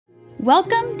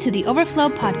Welcome to the Overflow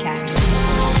Podcast.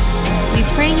 We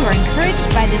pray you are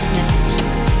encouraged by this message.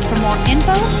 For more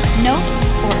info, notes,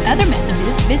 or other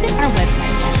messages, visit our website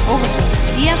at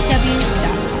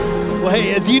overflowdfw.com. Well,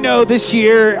 hey, as you know, this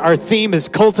year our theme is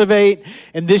Cultivate,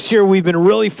 and this year we've been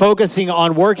really focusing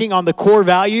on working on the core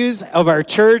values of our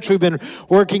church. We've been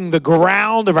working the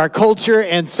ground of our culture,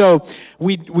 and so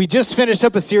we just finished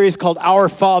up a series called Our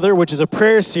Father, which is a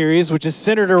prayer series, which is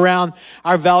centered around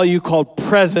our value called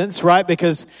presence, right?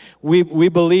 Because we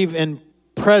believe in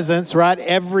presence, right?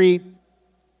 Every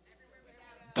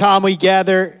time we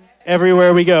gather,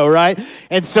 everywhere we go, right?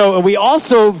 And so we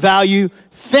also value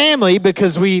family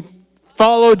because we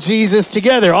follow Jesus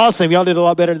together. Awesome. Y'all did a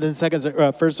lot better than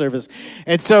first service.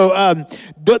 And so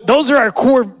those are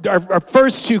our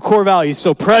first two core values.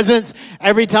 So presence,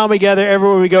 every time we gather,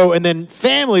 everywhere we go. And then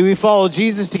family, we follow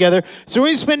Jesus together. So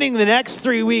we're spending the next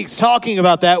 3 weeks talking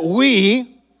about that.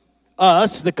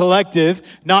 Us, the collective,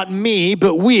 not me,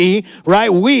 but we,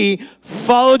 right? We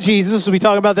follow Jesus. We'll be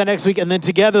talking about that next week. And then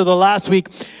together the last week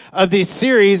of this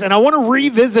series. And I want to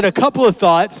revisit a couple of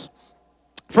thoughts.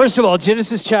 First of all,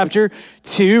 Genesis chapter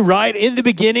 2, right? In the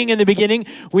beginning,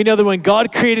 we know that when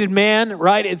God created man,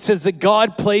 right? It says that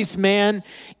God placed man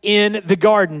in the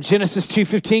garden. Genesis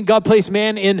 2:15, God placed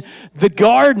man in the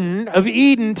Garden of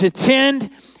Eden to tend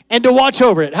and to watch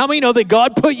over it. How many know that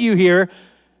God put you here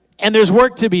and there's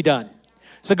work to be done?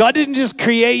 So God didn't just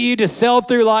create you to sail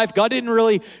through life. God didn't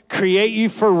really create you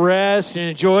for rest and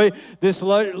enjoy this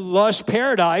lush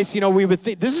paradise. You know, we would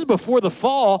think this is before the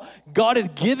fall. God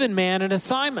had given man an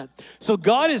assignment. So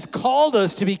God has called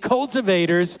us to be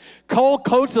cultivators,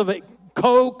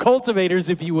 co-cultivators,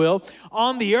 if you will,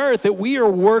 on the earth, that we are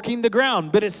working the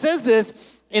ground. But it says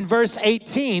this in verse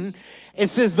 18. It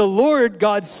says, the Lord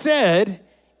God said,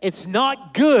 it's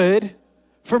not good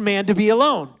for man to be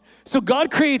alone. So God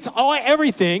creates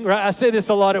everything, right? I say this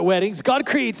a lot at weddings. God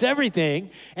creates everything,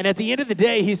 and at the end of the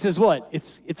day, he says what?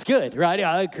 It's good, right?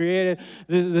 I created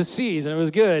the seas, and it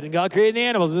was good, and God created the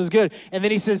animals, it was good. And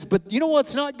then he says, but you know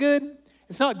what's not good?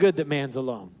 It's not good that man's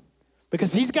alone,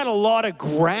 because he's got a lot of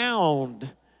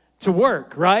ground to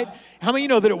work, right? How many of you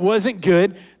know that it wasn't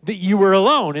good that you were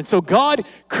alone? And so God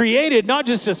created not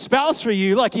just a spouse for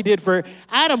you like he did for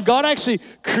Adam. God actually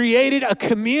created a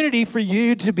community for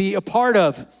you to be a part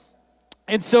of.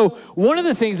 And so one of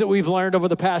the things that we've learned over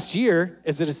the past year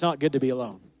is that it's not good to be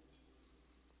alone,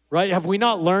 right? Have we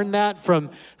not learned that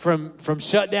from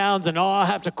shutdowns and I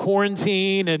have to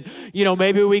quarantine and, you know,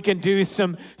 maybe we can do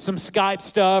some Skype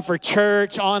stuff or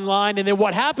church online. And then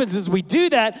what happens is we do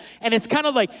that and it's kind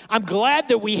of like, I'm glad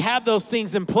that we have those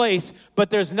things in place, but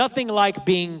there's nothing like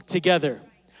being together.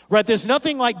 Right, there's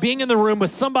nothing like being in the room with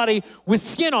somebody with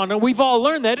skin on. And we've all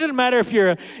learned that. It doesn't matter if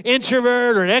you're an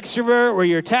introvert or an extrovert or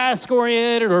you're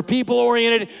task-oriented or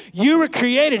people-oriented. You were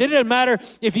created. It doesn't matter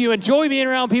if you enjoy being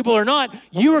around people or not.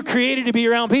 You were created to be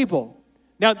around people.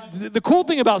 Now, the cool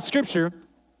thing about Scripture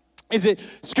is that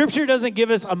Scripture doesn't give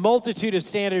us a multitude of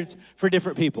standards for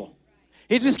different people.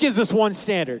 It just gives us one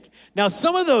standard. Now,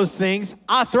 some of those things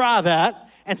I thrive at,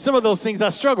 and some of those things I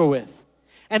struggle with.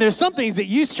 And there's some things that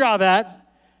you strive at,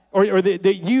 or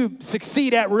that you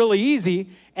succeed at really easy,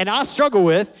 and I struggle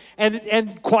with,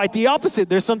 and quite the opposite.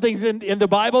 There's some things in the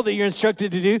Bible that you're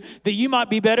instructed to do that you might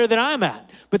be better than I'm at.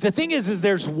 But the thing is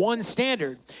there's one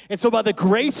standard. And so by the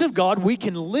grace of God, we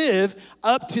can live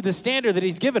up to the standard that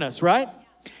he's given us, right?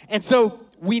 And so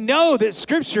we know that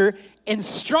Scripture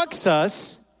instructs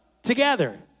us to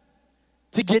gather,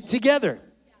 to get together.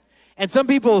 And some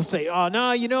people say, oh,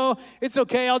 no, you know, it's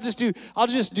okay. I'll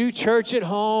just do church at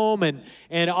home. And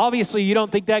obviously you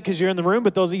don't think that because you're in the room.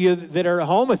 But those of you that are at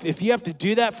home, if you have to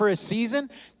do that for a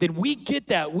season, then we get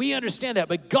that. We understand that.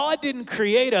 But God didn't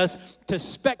create us to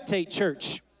spectate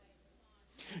church.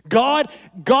 God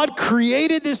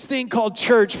created this thing called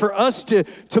church for us to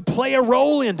play a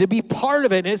role in, to be part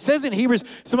of it. And it says in Hebrews,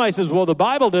 somebody says, well, the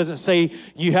Bible doesn't say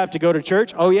you have to go to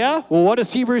church. Oh, yeah? Well, what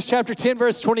does Hebrews chapter 10,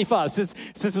 verse 25? Since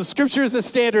the Scripture is a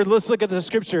standard, let's look at the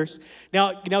Scriptures.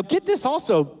 Now get this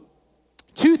also.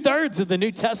 2/3 of the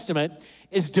New Testament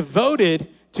is devoted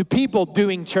to people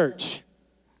doing church.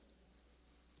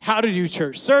 How to do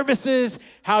church services,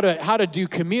 how to do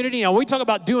community. Now, when we talk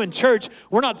about doing church,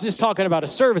 we're not just talking about a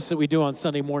service that we do on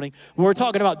Sunday morning. We're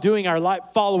talking about doing our life,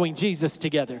 following Jesus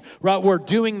together, right? We're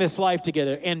doing this life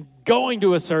together and going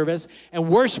to a service and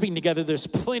worshiping together. There's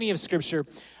plenty of Scripture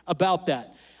about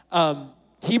that.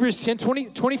 Hebrews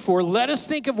 10:24, let us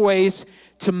think of ways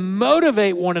to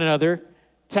motivate one another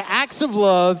to acts of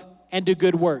love and to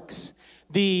good works.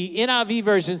 The NIV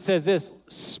version says this,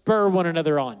 spur one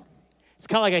another on. It's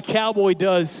kind of like a cowboy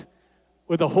does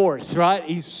with a horse, right?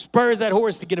 He spurs that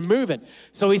horse to get him moving.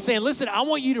 So he's saying, listen, I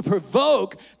want you to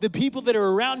provoke the people that are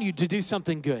around you to do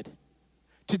something good,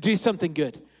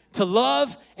 to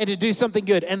love and to do something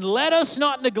good. And let us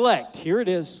not neglect, here it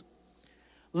is,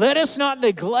 let us not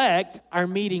neglect our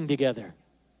meeting together.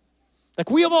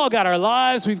 Like, we have all got our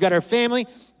lives, we've got our family,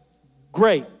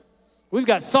 great. We've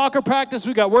got soccer practice,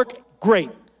 we've got work, great.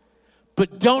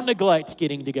 But don't neglect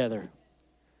getting together,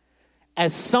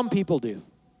 as some people do.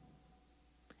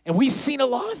 And we've seen a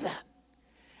lot of that.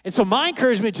 And so my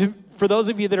encouragement for those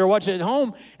of you that are watching at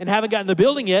home and haven't gotten in the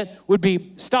building yet would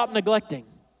be, stop neglecting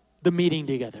the meeting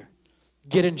together.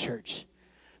 Get in church.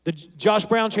 The Josh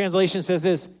Brown translation says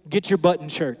this, get your butt in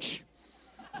church,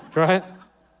 right?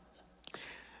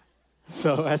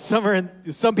 So as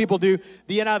some people do,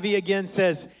 the NIV again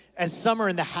says, as some are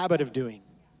in the habit of doing.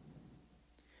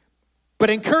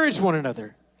 But encourage one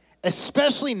another,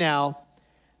 especially now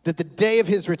that the day of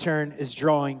his return is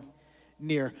drawing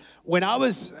near. When I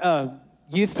was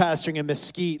youth pastoring in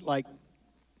Mesquite, like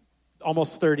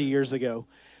almost 30 years ago,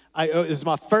 it was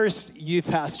my first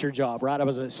youth pastor job, right? I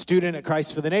was a student at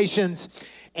Christ for the Nations,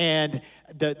 and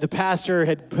the pastor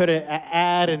had put an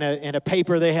ad in a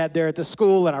paper they had there at the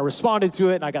school, and I responded to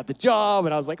it, and I got the job,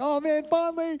 and I was like, oh man,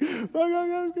 finally,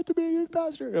 I get to be a youth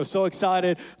pastor. I was so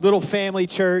excited. Little family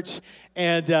church,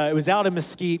 and it was out in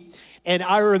Mesquite. And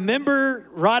I remember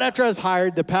right after I was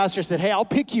hired, the pastor said, hey, I'll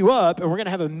pick you up, and we're going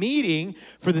to have a meeting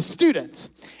for the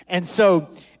students. And so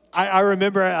I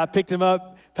remember I picked him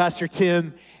up, Pastor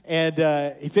Tim, and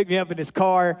he picked me up in his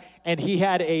car, and he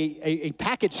had a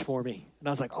package for me. And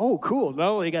I was like, oh, cool. Not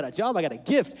only got a job, I got a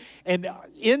gift. And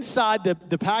inside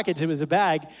the package, it was a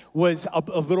bag, was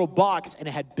a little box, and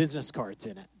it had business cards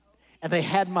in it. And they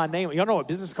had my name. Y'all know what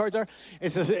business cards are?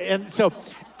 And so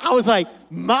I was like,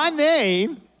 my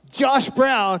name, Josh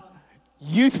Brown,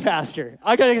 youth pastor.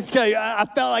 I got to tell you, I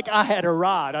felt like I had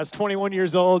arrived. I was 21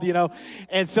 years old,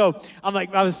 And so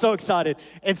I was so excited.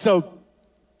 And so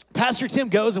Pastor Tim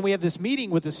goes, and we have this meeting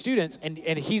with the students, and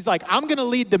he's like, I'm going to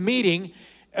lead the meeting,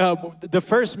 the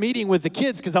first meeting with the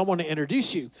kids, because I want to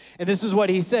introduce you. And this is what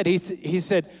he said. He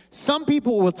said, some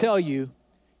people will tell you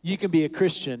you can be a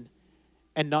Christian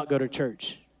and not go to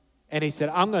church. And he said,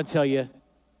 I'm going to tell you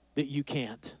that you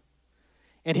can't.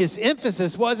 And his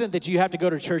emphasis wasn't that you have to go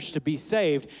to church to be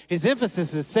saved. His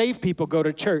emphasis is saved people go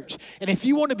to church. And if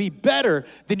you want to be better,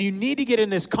 then you need to get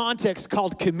in this context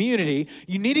called community.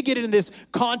 You need to get in this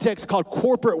context called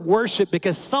corporate worship,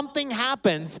 because something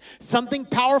happens, something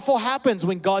powerful happens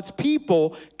when God's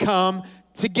people come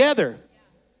together.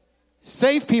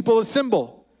 Saved people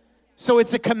assemble. So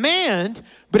it's a command,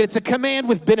 but it's a command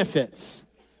with benefits.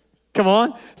 Come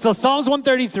on. So Psalms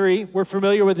 133, we're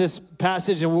familiar with this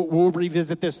passage, and we'll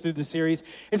revisit this through the series.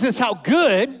 It says how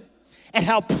good and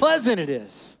how pleasant it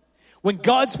is when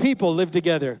God's people live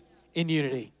together in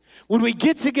unity. When we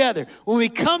get together, when we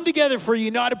come together for a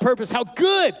united purpose, how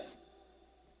good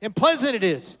and pleasant it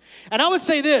is. And I would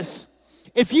say this,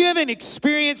 if you haven't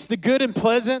experienced the good and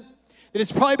pleasant, then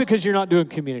it's probably because you're not doing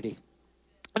community.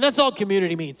 And that's all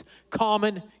community means,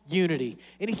 common unity.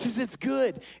 And he says it's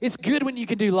good. It's good when you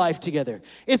can do life together.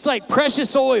 It's like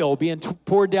precious oil being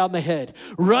poured down the head,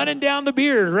 running down the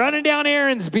beard, running down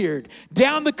Aaron's beard,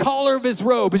 down the collar of his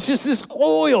robe. It's just this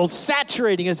oil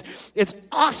saturating us. It's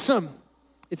awesome.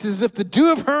 It's as if the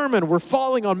dew of Hermon were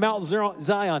falling on Mount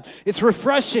Zion. It's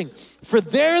refreshing. For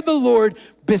there the Lord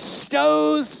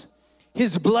bestows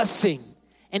his blessing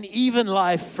and even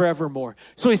life forevermore.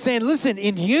 So he's saying, listen,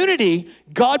 in unity,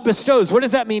 God bestows. What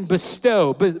does that mean,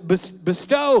 bestow?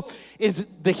 Bestow is,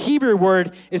 the Hebrew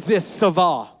word is this,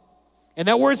 savah. And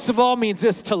that word savah means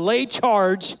this, to lay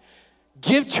charge,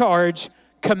 give charge,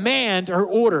 command, or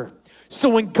order. So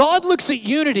when God looks at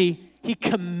unity, he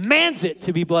commands it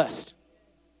to be blessed.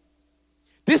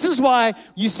 This is why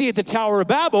you see at the Tower of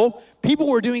Babel, people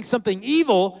were doing something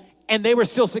evil and they were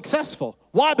still successful.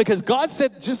 Why? Because God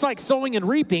said, just like sowing and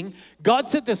reaping, God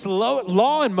set this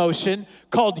law in motion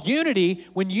called unity.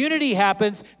 When unity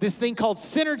happens, this thing called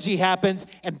synergy happens,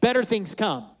 and better things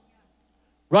come.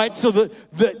 Right? So the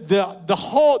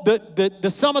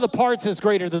sum of the parts is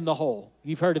greater than the whole.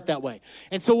 You've heard it that way.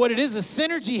 And so what it is, a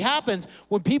synergy happens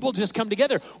when people just come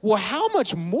together. Well, how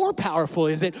much more powerful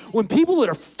is it when people that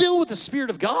are filled with the Spirit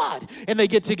of God and they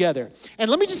get together? And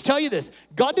let me just tell you this.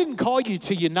 God didn't call you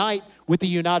to unite with the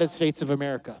United States of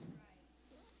America.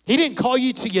 He didn't call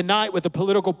you to unite with a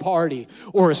political party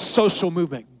or a social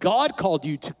movement. God called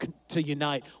you to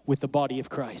unite with the body of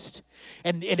Christ.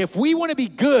 And if we want to be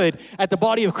good at the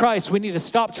body of Christ, we need to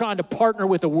stop trying to partner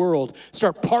with the world,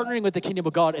 start partnering with the kingdom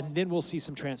of God, and then we'll see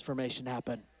some transformation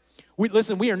happen. We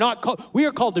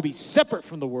are called to be separate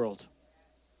from the world.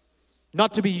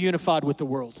 not to be unified with the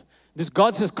world. This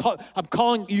God says, I'm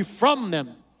calling you from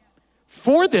them,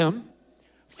 for them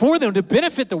to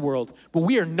benefit the world. But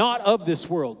we are not of this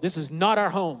world. This is not our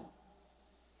home.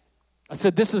 I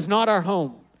said, this is not our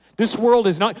home. This world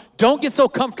is not, don't get so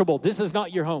comfortable. This is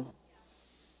not your home.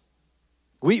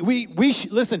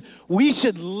 Listen, we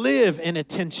should live in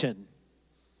attention.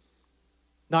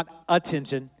 Not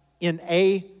attention, in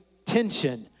a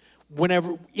tension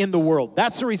whenever in the world.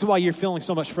 That's the reason why you're feeling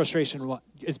so much frustration.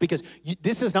 Is because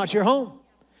this is not your home.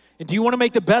 And do you want to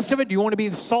make the best of it? Do you want to be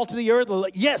the salt of the earth?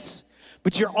 Yes.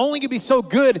 But you're only going to be so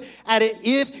good at it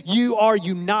if you are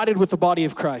united with the body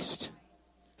of Christ.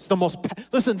 It's the most,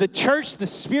 listen, the church, the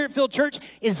Spirit-filled church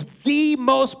is the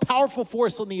most powerful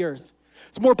force on the earth.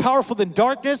 It's more powerful than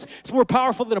darkness. It's more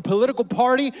powerful than a political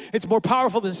party. It's more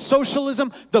powerful than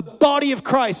socialism. The body of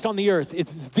Christ on the earth.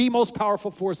 It's the most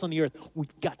powerful force on the earth.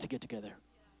 We've got to get together.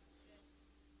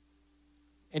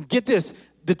 And get this,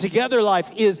 the together life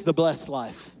is the blessed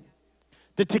life.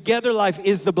 The together life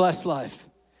is the blessed life.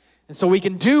 And so we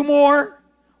can do more.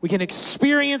 We can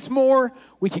experience more.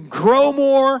 We can grow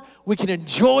more. We can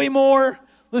enjoy more.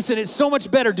 Listen, it's so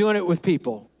much better doing it with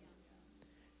people.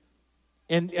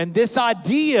 And this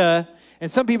idea,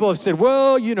 and some people have said,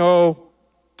 well,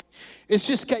 it's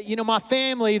just, my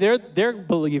family, they're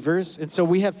believers, and so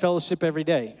we have fellowship every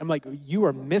day. I'm like, you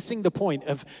are missing the point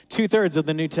of 2/3 of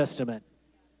the New Testament.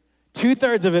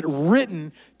 2/3 of it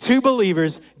written to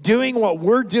believers doing what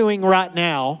we're doing right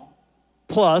now,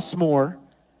 plus more,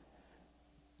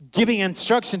 giving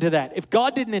instruction to that. If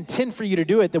God didn't intend for you to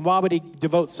do it, then why would he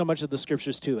devote so much of the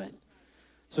scriptures to it?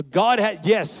 So God had,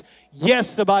 yes,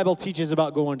 the Bible teaches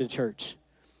about going to church.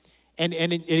 And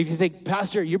if you think,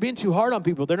 Pastor, you're being too hard on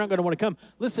people, they're not going to want to come.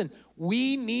 Listen,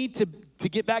 we need to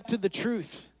get back to the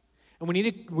truth. And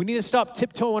we need to stop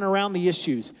tiptoeing around the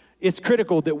issues. It's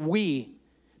critical that we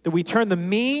turn the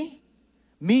me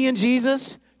and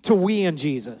Jesus to we and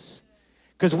Jesus.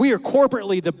 Because we are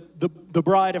corporately the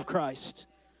bride of Christ.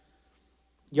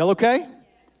 Y'all okay?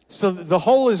 So the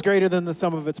whole is greater than the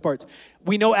sum of its parts.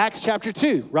 We know Acts chapter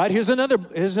 2, right? Here's another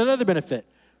benefit,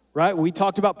 right? We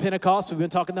talked about Pentecost. We've been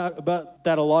talking about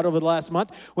that a lot over the last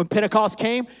month. When Pentecost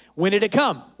came, when did it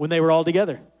come? When they were all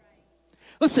together.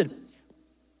 Listen,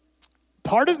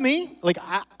 part of me, like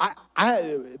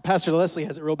Pastor Leslie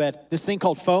has it real bad. This thing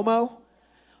called FOMO.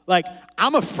 Like,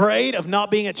 I'm afraid of not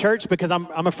being at church because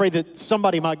I'm afraid that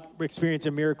somebody might experience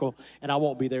a miracle and I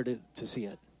won't be there to see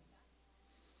it.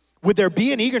 Would there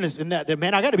be an eagerness in that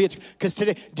man, I got to be at church? Because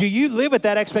today, do you live with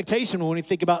that expectation when you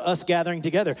think about us gathering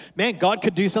together? Man, God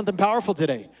could do something powerful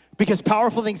today because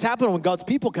powerful things happen when God's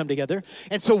people come together.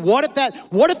 And so what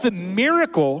if the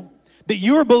miracle that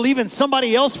you were believing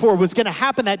somebody else for was going to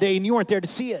happen that day and you weren't there to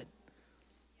see it?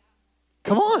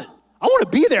 Come on. I want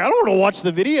to be there. I don't want to watch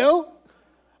the video.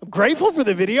 I'm grateful for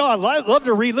the video. I love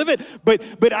to relive it.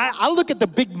 But I look at the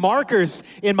big markers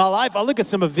in my life. I look at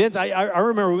some events. I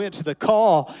remember we went to the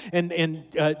Call, and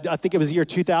I think it was year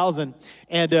 2000.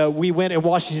 And we went in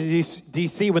Washington,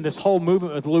 D.C. when this whole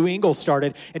movement with Lou Engle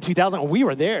started in 2000. And we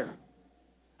were there.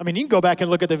 I mean, you can go back and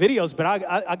look at the videos, but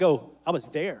I was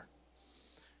there.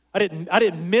 I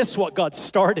didn't miss what God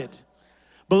started.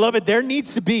 Beloved, there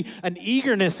needs to be an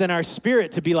eagerness in our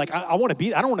spirit to be like, I want to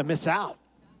be, I don't want to miss out.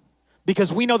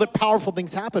 Because we know that powerful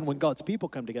things happen when God's people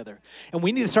come together. And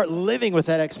we need to start living with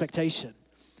that expectation.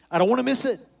 I don't want to miss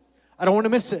it. I don't want to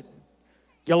miss it.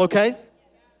 Y'all okay?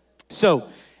 So,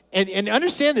 and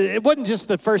understand that it wasn't just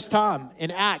the first time in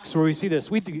Acts where we see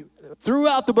this.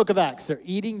 Throughout the book of Acts, they're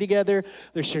eating together.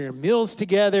 They're sharing meals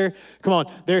together. Come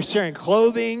on, they're sharing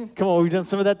clothing. Come on, we've done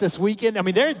some of that this weekend. I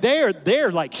mean,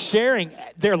 they're like sharing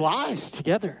their lives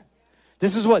together.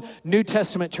 This is what New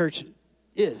Testament church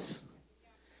is.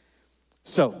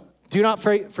 So, do not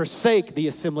forsake the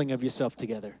assembling of yourself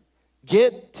together.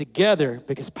 Get together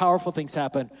because powerful things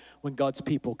happen when God's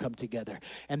people come together.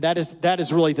 And that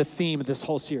is really the theme of this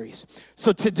whole series.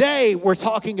 So today we're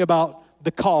talking about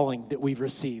the calling that we've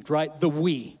received, right? The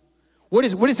we. What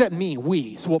does that mean,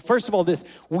 we? So, well, first of all,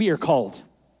 we are called.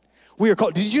 We are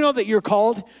called. Did you know that you're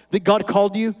called? That God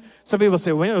called you? Some people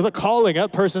say, well, the calling,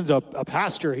 that person's a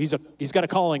pastor. He's got a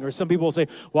calling. Or some people will say,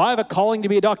 well, I have a calling to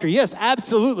be a doctor. Yes,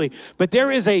 absolutely. But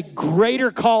there is a greater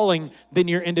calling than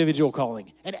your individual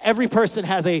calling. And every person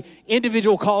has a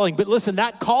individual calling. But listen,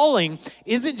 that calling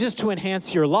isn't just to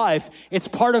enhance your life. It's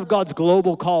part of God's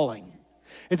global calling.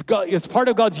 It's part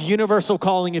of God's universal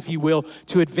calling, if you will,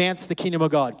 to advance the kingdom of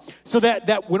God. So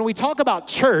that when we talk about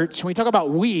church, when we talk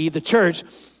about we, the church,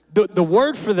 the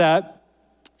word for that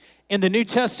in the New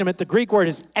Testament, the Greek word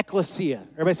is ekklesia.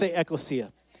 Everybody say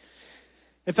ekklesia.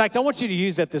 In fact, I want you to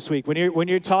use that this week when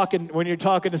you're talking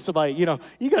to somebody.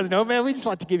 You guys know, man, we just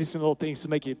like to give you some little things to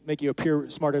make you appear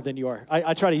smarter than you are.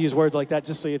 I try to use words like that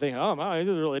just so you think, oh man,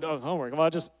 he really does homework. Well,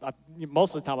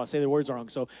 most of the time I say the words wrong,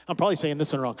 so I'm probably saying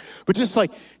this one wrong. But just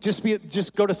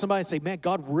go to somebody and say, man,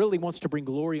 God really wants to bring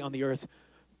glory on the earth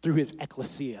through his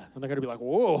ecclesia. And they're going to be like,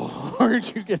 whoa, where'd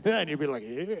you get that? And you'll be like,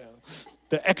 yeah.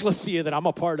 The ecclesia that I'm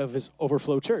a part of is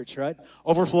Overflow Church, right?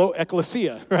 Overflow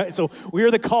Ecclesia, right? So we are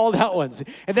the called out ones.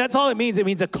 And that's all it means. It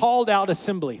means a called out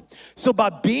assembly. So by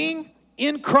being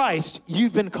in Christ,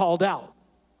 you've been called out.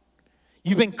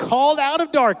 You've been called out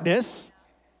of darkness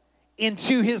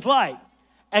into his light.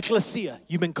 Ecclesia,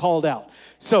 you've been called out.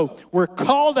 So we're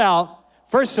called out,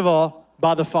 first of all,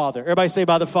 by the Father. Everybody say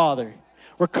by the Father.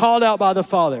 We're called out by the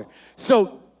Father.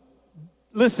 So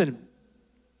listen,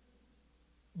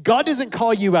 God doesn't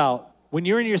call you out. When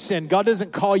you're in your sin, God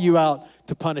doesn't call you out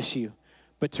to punish you,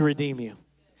 but to redeem you.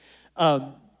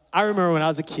 I remember when I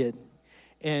was a kid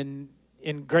in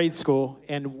grade school,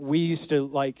 and we used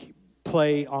to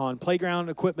play on playground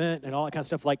equipment and all that kind of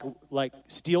stuff, like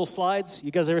steel slides.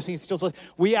 You guys ever seen steel slides?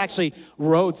 We actually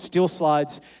rode steel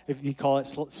slides, if you call it,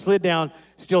 slid down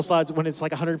steel slides when it's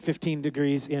like 115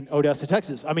 degrees in Odessa,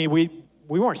 Texas. I mean,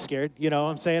 we weren't scared, you know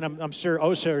what I'm saying? I'm sure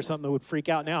OSHA or something would freak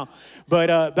out now.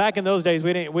 But back in those days,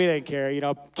 we didn't care. You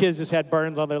know, kids just had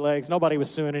burns on their legs. Nobody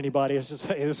was suing anybody.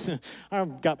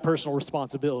 I've got personal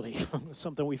responsibility,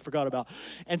 something we forgot about.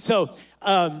 And so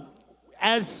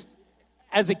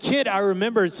as a kid, I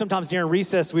remember sometimes during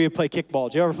recess, we would play kickball.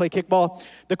 Did you ever play kickball?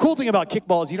 The cool thing about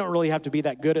kickball is you don't really have to be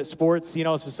that good at sports. You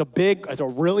know, it's a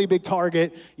really big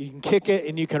target. You can kick it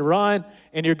and you can run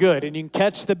and you're good. And you can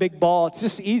catch the big ball. It's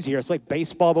just easier. It's like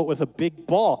baseball, but with a big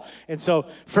ball. And so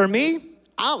for me,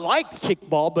 I liked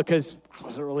kickball because I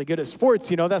wasn't really good at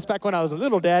sports. You know, that's back when I was a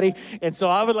little daddy. And so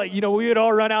I would we would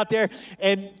all run out there.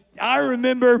 And I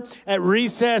remember at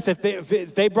recess, if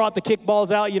they brought the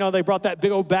kickballs out, you know, they brought that big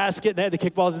old basket and they had the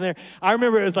kickballs in there. I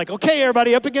remember it was like, okay,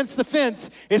 everybody up against the fence.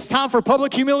 It's time for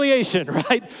public humiliation,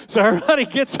 right? So everybody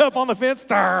gets up on the fence.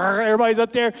 Everybody's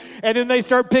up there. And then they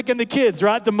start picking the kids,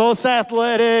 right? The most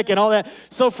athletic and all that.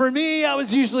 So for me, I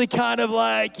was usually kind of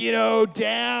like, you know,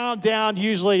 down,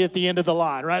 usually at the end of the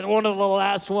line, right? One of the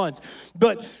last ones.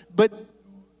 But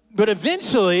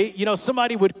eventually, you know,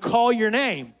 somebody would call your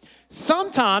name.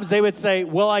 Sometimes they would say,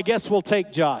 well, I guess we'll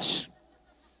take Josh,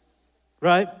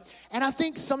 right? And I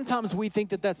think sometimes we think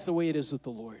that that's the way it is with the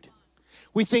Lord.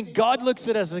 We think God looks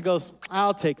at us and goes,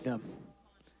 I'll take them.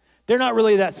 They're not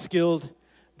really that skilled.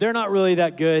 They're not really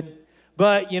that good.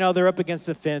 But, you know, they're up against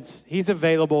the fence. He's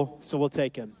available, so we'll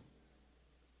take him.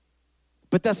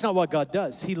 But that's not what God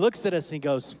does. He looks at us and he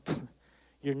goes,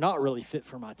 you're not really fit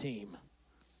for my team,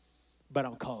 but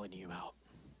I'm calling you out.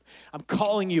 I'm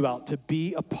calling you out to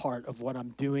be a part of what I'm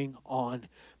doing on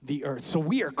the earth. So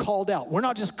we are called out. We're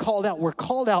not just called out. We're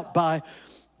called out by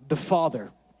the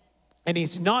Father. And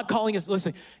he's not calling us.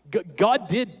 Listen, God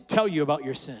did tell you about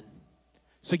your sin,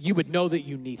 so you would know that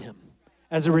you need him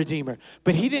as a redeemer.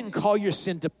 But he didn't call your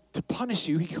sin to punish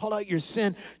you. He called out your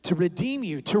sin to redeem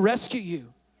you, to rescue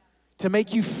you, to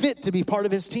make you fit to be part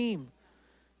of his team.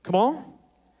 Come on.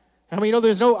 I mean, you know,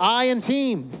 there's no I in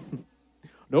team.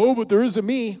 No, but there is a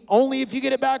me, only if you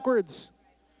get it backwards.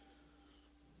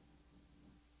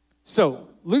 So,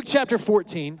 Luke chapter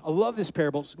 14, I love this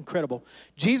parable, it's incredible.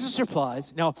 Jesus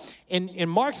replies, now in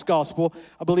Mark's gospel,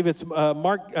 I believe it's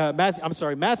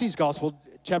Matthew's gospel,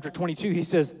 chapter 22, he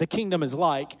says, the kingdom is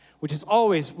like, which is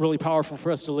always really powerful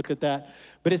for us to look at that.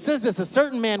 But it says this, a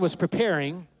certain man was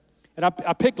preparing, and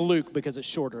I picked Luke because it's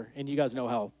shorter, and you guys know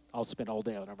how I'll spend all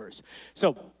day on a verse.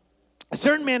 So, a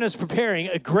certain man was preparing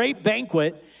a great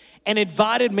banquet and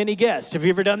invited many guests. Have you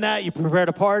ever done that? You prepared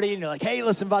a party and you're like, hey,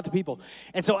 let's invite the people.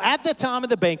 And so at the time of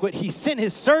the banquet, he sent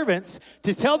his servants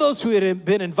to tell those who had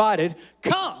been invited,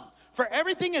 come, for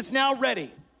everything is now ready.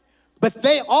 But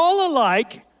they all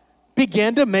alike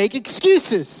began to make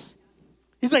excuses.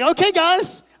 He's like, okay,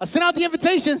 guys, I sent out the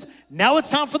invitations. Now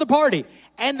it's time for the party.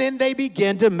 And then they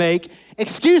began to make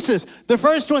excuses. The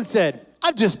first one said,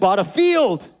 I've just bought a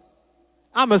field.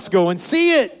 I must go and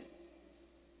see it.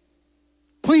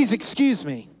 Please excuse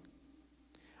me.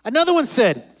 Another one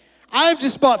said, I've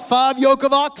just bought 5 yoke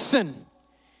of oxen,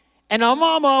 and I'm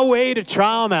on my way to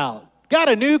try them out. Got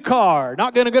a new car.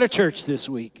 Not going to go to church this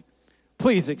week.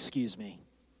 Please excuse me.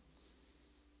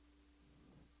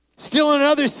 Still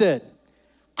another said,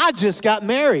 I just got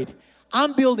married.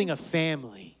 I'm building a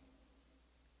family.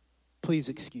 Please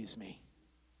excuse me.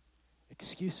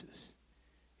 Excuses.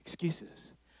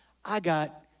 I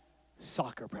got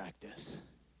soccer practice.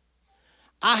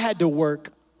 I had to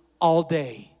work all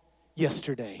day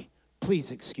yesterday.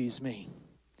 Please excuse me.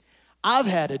 I've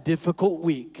had a difficult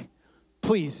week.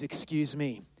 Please excuse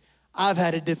me. I've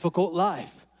had a difficult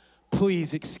life.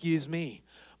 Please excuse me.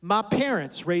 My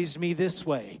parents raised me this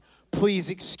way. Please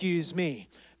excuse me.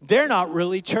 They're not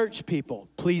really church people.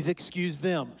 Please excuse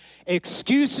them.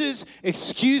 Excuses,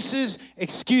 excuses,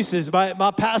 excuses.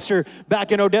 My pastor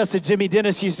back in Odessa, Jimmy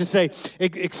Dennis, used to say,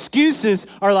 excuses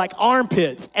are like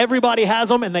armpits. Everybody has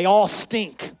them and they all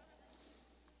stink.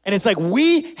 And it's like,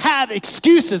 we have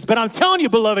excuses, but I'm telling you,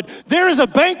 beloved, there is a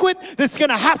banquet that's going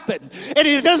to happen. And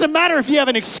it doesn't matter if you have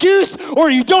an excuse or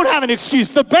you don't have an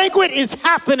excuse. The banquet is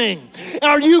happening.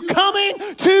 Are you coming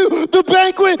to the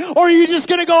banquet, or are you just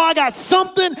going to go, I got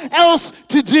something else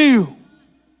to do?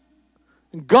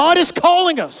 God is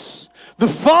calling us. The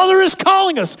Father is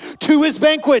calling us to his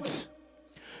banquet.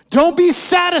 Don't be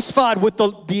satisfied with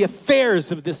the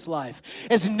affairs of this life.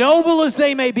 As noble as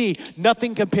they may be,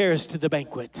 nothing compares to the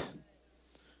banquet.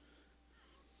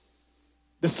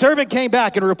 The servant came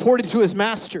back and reported to his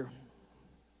master.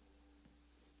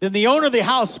 Then the owner of the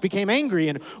house became angry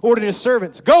and ordered his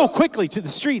servants, go quickly to the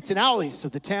streets and alleys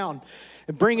of the town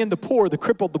and bring in the poor, the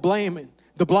crippled, the blind,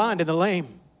 and the lame.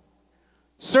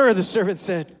 Sir, the servant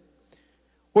said,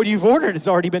 what you've ordered has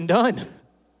already been done.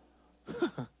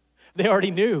 They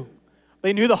already knew.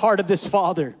 They knew the heart of this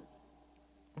father,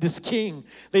 this king.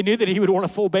 They knew that he would want a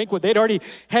full banquet. They'd already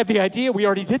had the idea. We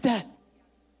already did that.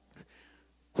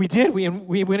 We did. We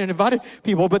went and invited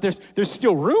people, but there's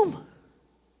still room.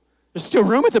 There's still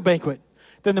room at the banquet.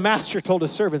 Then the master told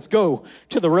his servants, go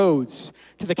to the roads,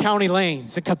 to the county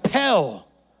lanes, and compel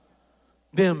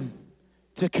them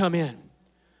to come in.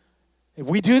 If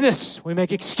we do this, we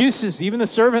make excuses. Even the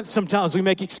servants, sometimes we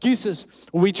make excuses.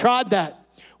 We tried that.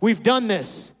 We've done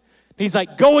this. He's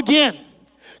like, go again.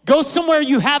 Go somewhere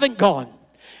you haven't gone.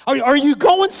 Are you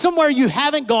going somewhere you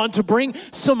haven't gone to bring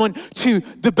someone to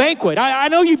the banquet? I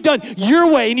know you've done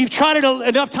your way and you've tried it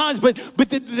enough times, but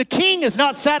the king is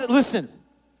not sad. Listen,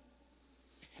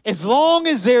 as long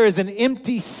as there is an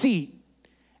empty seat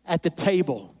at the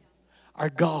table, our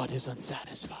God is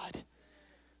unsatisfied.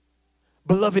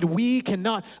 Beloved, we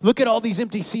cannot, look at all these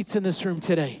empty seats in this room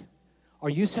today. Are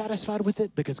you satisfied with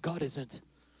it? Because God isn't.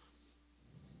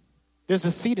 There's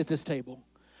a seat at this table.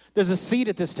 There's a seat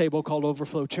at this table called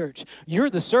Overflow Church. You're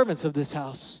the servants of this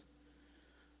house.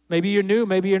 Maybe you're new,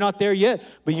 maybe you're not there yet,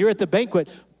 but you're at the banquet.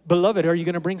 Beloved, are you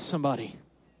going to bring somebody?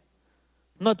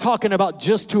 I'm not talking about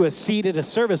just to a seat at a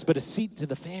service, but a seat to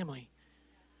the family.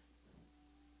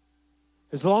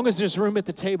 As long as there's room at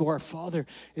the table, our Father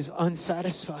is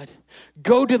unsatisfied.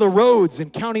 Go to the roads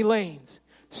and county lanes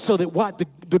so that what?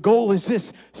 The goal is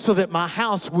this, so that my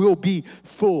house will be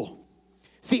full.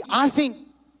 See, I think,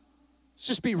 let's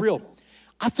just be real.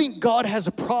 I think God has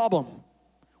a problem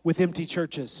with empty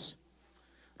churches.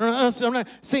 I'm not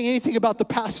saying anything about the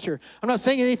pastor. I'm not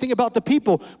saying anything about the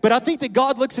people. But I think that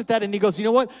God looks at that and he goes, you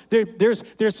know what?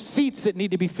 There's seats that need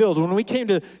to be filled. When we came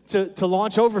to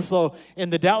launch Overflow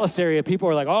in the Dallas area, people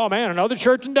were like, oh man, another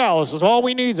church in Dallas is all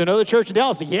we need is another church in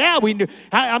Dallas. Yeah, we knew.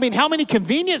 I mean, how many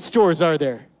convenience stores are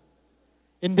there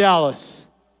in Dallas?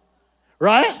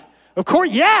 Right? Of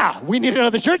course, yeah, we need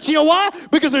another church. You know why?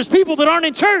 Because there's people that aren't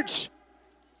in church.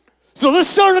 So let's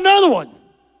start another one.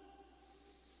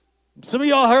 Some of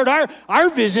y'all heard our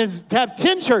visions to have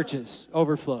 10 churches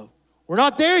overflow. We're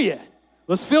not there yet.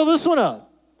 Let's fill this one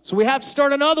up. So we have to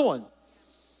start another one.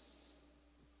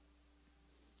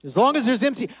 As long as there's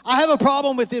empty, I have a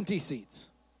problem with empty seats.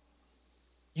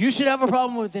 You should have a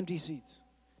problem with empty seats.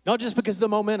 Not just because of the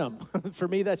momentum. For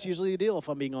me, that's usually the deal, if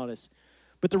I'm being honest.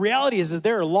 But the reality is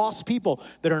there are lost people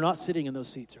that are not sitting in those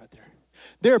seats right there.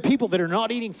 There are people that are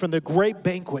not eating from the great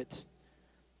banquet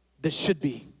that should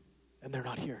be, and they're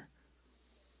not here.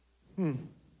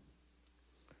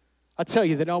 I tell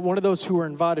you that not one of those who are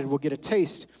invited will get a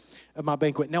taste of my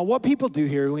banquet. Now, what people do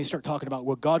here when you start talking about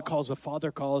what God calls, a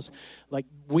Father calls, like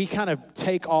we kind of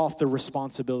take off the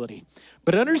responsibility.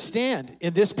 But understand,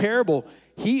 in this parable,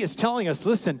 he is telling us,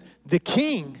 listen, the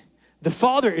king, the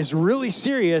Father is really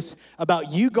serious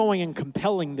about you going and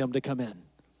compelling them to come in.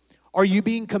 Are you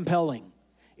being compelling?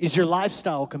 Is your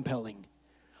lifestyle compelling?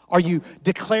 Are you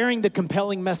declaring the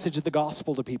compelling message of the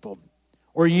gospel to people?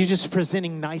 Or are you just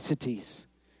presenting niceties?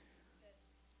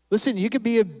 Listen, you could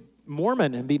be a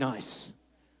Mormon and be nice.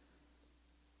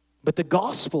 But the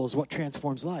gospel is what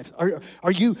transforms lives.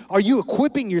 Are you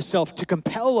equipping yourself to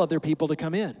compel other people to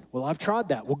come in? Well, I've tried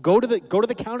that. Well, go to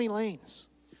the county lanes.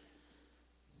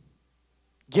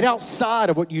 Get outside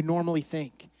of what you normally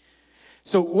think.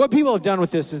 So what people have done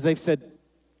with this is they've said,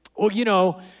 well, you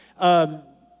know,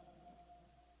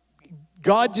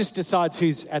 God just decides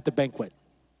who's at the banquet.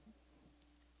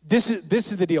 This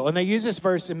is the deal. And they use this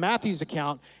verse in Matthew's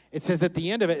account. It says at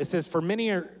the end of it, it says, for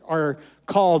many are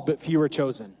called, but few are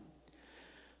chosen.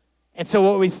 And so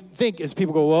what we think is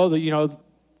people go, well,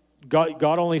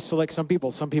 God only selects some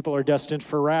people. Some people are destined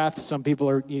for wrath. Some people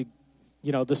are,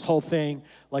 this whole thing,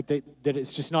 like that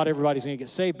it's just not everybody's going to get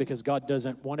saved because God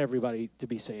doesn't want everybody to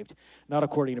be saved. Not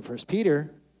according to 1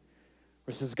 Peter,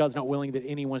 where it says God's not willing that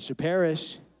anyone should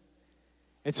perish.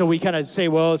 And so we kind of say,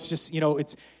 well, it's just,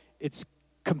 it's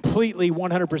completely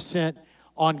 100%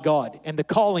 on God. And the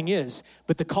calling is,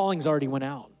 but the calling's already went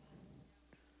out.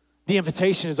 The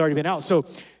invitation has already been out.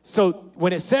 So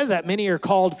when it says that many are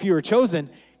called, few are chosen,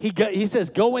 he says,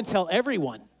 go and tell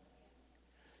everyone.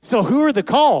 So who are the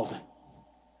called?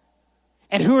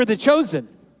 And who are the chosen?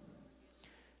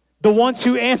 The ones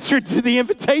who answered to the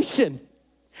invitation.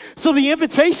 So the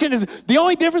invitation is, the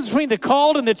only difference between the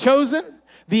called and the chosen,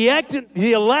 the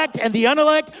elect and the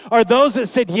unelect, are those that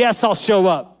said, yes, I'll show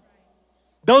up.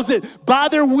 Those that by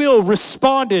their will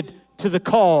responded to the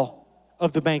call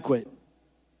of the banquet.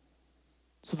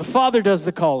 So the Father does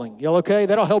the calling. Y'all okay?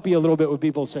 That'll help you a little bit when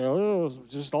people say, oh, it's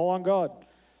just all on God.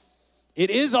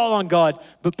 It is all on God,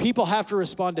 but people have to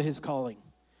respond to his calling.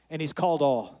 And he's called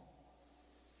all.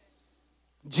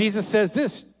 Jesus says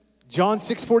this, John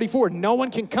 6:44, no one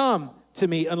can come to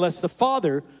me unless the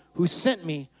Father who sent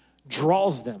me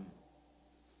draws them.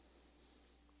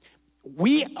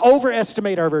 We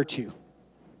overestimate our virtue,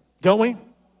 don't we?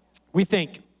 We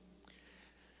think,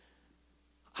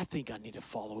 I think I need to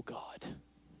follow God.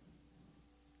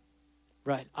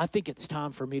 Right? I think it's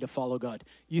time for me to follow God.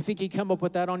 You think you come up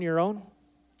with that on your own?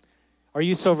 Are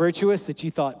you so virtuous that you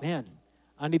thought, man,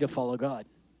 I need to follow God?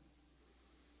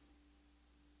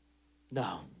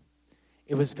 No.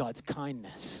 It was God's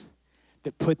kindness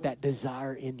that put that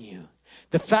desire in you.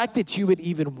 The fact that you would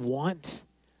even want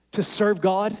to serve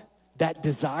God, that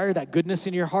desire, that goodness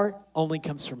in your heart, only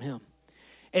comes from him.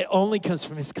 It only comes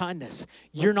from his kindness.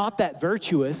 You're not that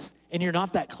virtuous and you're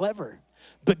not that clever.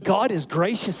 But God is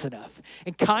gracious enough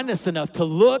and kindness enough to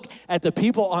look at the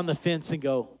people on the fence and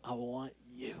go, I want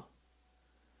you.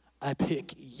 I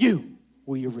pick you.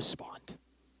 Will you respond?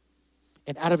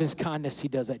 And out of his kindness, he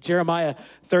does that. Jeremiah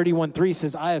 31:3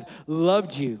 says, I have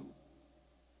loved you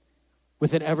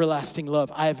with an everlasting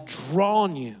love. I have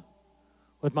drawn you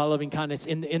with my loving kindness.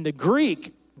 In the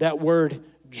Greek, that word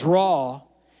draw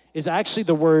is actually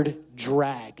the word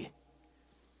drag.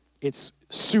 It's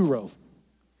suro.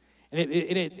 And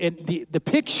the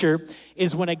picture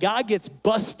is when a guy gets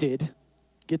busted,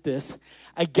 get this,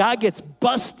 a guy gets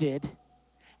busted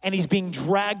and he's being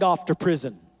dragged off to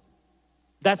prison.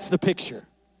 That's the picture.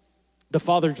 The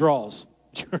Father draws,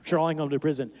 drawing him to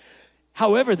prison.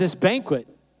 However, this banquet,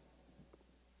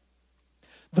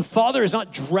 the Father is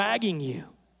not dragging you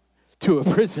to a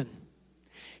prison.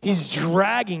 He's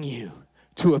dragging you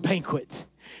to a banquet.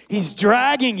 He's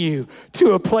dragging you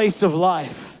to a place of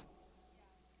life.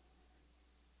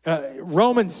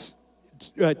 Romans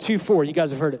 2:4, you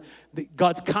guys have heard it.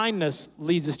 God's kindness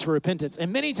leads us to repentance.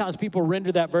 And many times people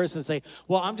render that verse and say,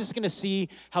 well, I'm just going to see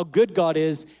how good God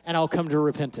is and I'll come to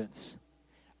repentance.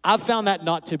 I've found that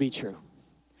not to be true.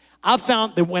 I've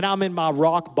found that when I'm in my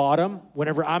rock bottom,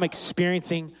 whenever I'm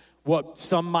experiencing what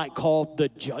some might call the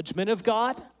judgment of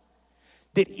God,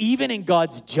 that even in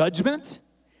God's judgment,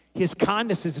 his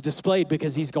kindness is displayed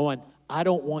because he's going, I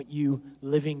don't want you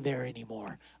living there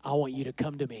anymore. I want you to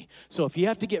come to me. So if you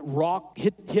have to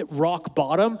hit rock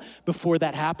bottom before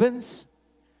that happens,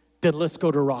 then let's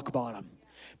go to rock bottom.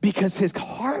 Because his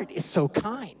heart is so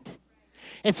kind.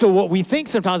 And so what we think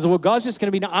sometimes is, well, God's just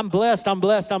going to be, I'm blessed.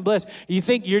 You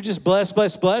think you're just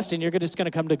blessed, and you're just going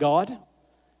to come to God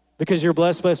because you're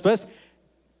blessed.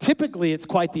 Typically, it's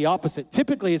quite the opposite.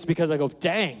 Typically, it's because I go,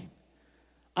 dang,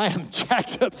 I am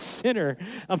jacked up sinner.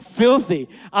 I'm filthy.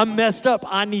 I'm messed up.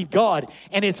 I need God.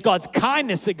 And it's God's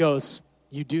kindness that goes,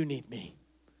 you do need me.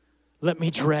 Let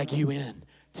me drag you in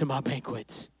to my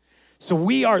banquets. So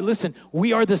we are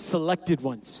the selected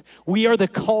ones. We are the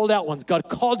called out ones. God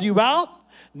called you out,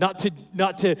 not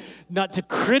to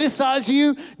criticize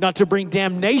you, not to bring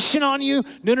damnation on you.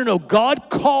 No. God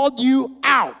called you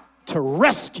out to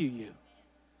rescue you.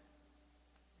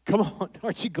 Come on.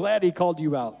 Aren't you glad he called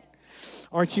you out?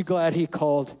 Aren't you glad he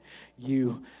called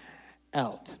you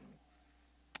out?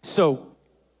 So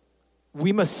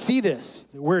we must see this.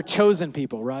 We're a chosen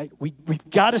people, right? We've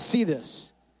got to see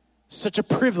this. Such a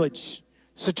privilege,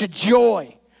 such a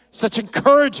joy, such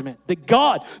encouragement that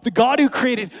God, the God who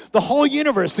created the whole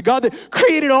universe, the God that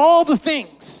created all the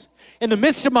things, in the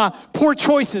midst of my poor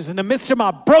choices, in the midst of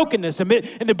my brokenness, in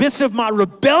the midst of my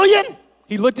rebellion,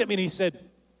 he looked at me and he said,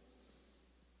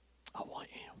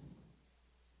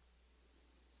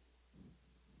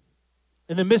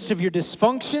 in the midst of your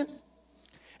dysfunction,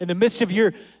 in the midst of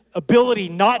your ability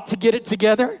not to get it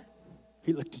together,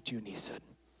 he looked at you and he said,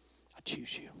 I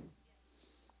choose you.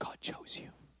 God chose you.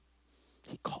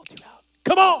 He called you out.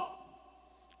 Come on.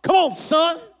 Come on,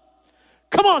 son.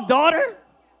 Come on, daughter.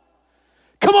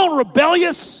 Come on,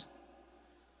 rebellious.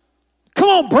 Come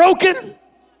on, broken.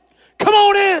 Come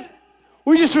on in.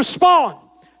 We just respond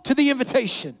to the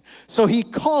invitation. So he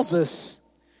calls us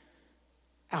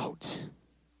out.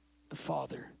 The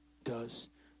Father does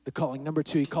the calling. Number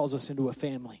 2, he calls us into a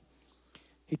family.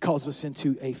 He calls us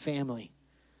into a family.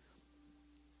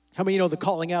 How many of you know the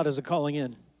calling out is a calling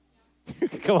in?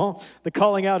 Come on. The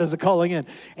calling out is a calling in.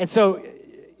 And so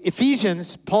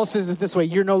Ephesians, Paul says it this way,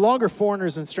 you're no longer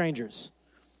foreigners and strangers.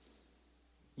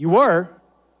 You were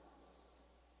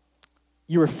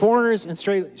foreigners and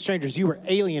strangers. You were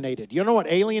alienated. You know what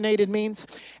alienated means?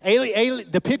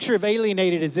 The picture of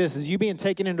alienated is this, is you being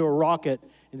taken into a rocket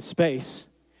in space,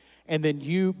 and then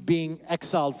you being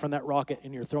exiled from that rocket,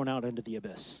 and you're thrown out into the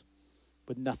abyss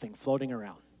with nothing floating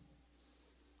around.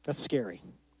 That's scary.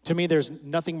 To me, there's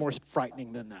nothing more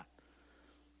frightening than that.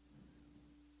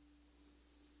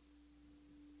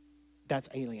 That's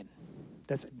alien.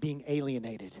 That's being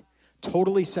alienated.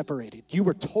 Totally separated. You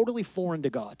were totally foreign to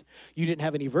God. You didn't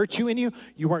have any virtue in you.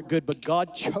 You weren't good, but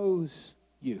God chose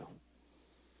you.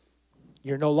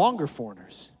 You're no longer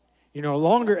foreigners. You're no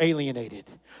longer alienated,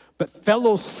 but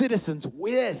fellow citizens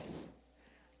with,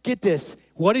 get this,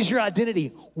 what is your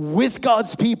identity? With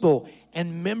God's people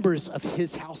and members of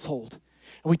his household.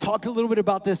 And we talked a little bit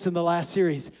about this in the last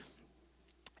series.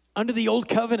 Under the old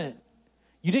covenant,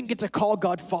 you didn't get to call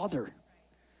God Father.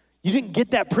 You didn't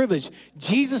get that privilege.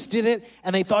 Jesus did it,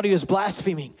 and they thought he was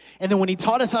blaspheming. And then when he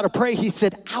taught us how to pray, he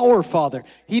said, our Father.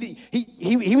 He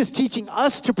was teaching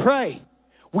us to pray.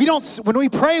 When we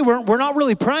pray, we're not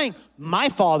really praying, my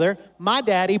Father, my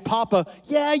daddy, Papa.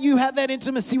 Yeah, you have that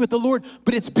intimacy with the Lord,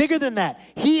 but it's bigger than that.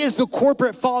 He is the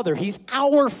corporate Father. He's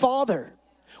our Father.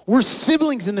 We're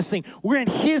siblings in this thing. We're in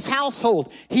his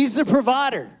household. He's the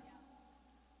provider.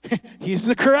 He's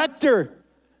the corrector.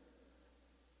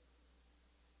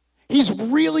 He's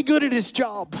really good at his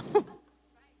job.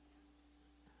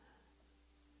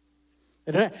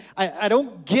 And I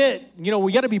don't get,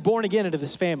 we got to be born again into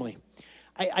this family.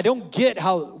 I don't get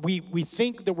how we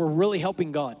think that we're really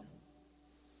helping God.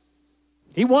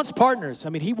 He wants partners.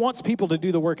 He wants people to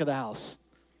do the work of the house.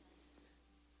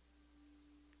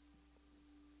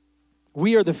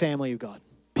 We are the family of God.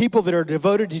 People that are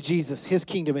devoted to Jesus, his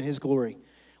kingdom, and his glory.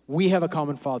 We have a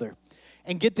common Father.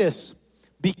 And get this,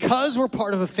 because we're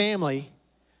part of a family,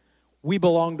 we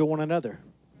belong to one another.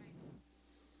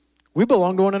 We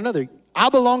belong to one another. I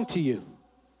belong to you.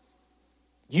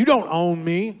 You don't own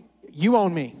me. You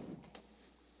own me.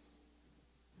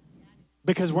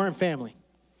 Because we're in family.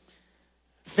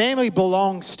 Family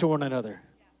belongs to one another.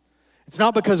 It's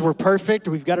not because we're perfect,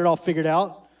 we've got it all figured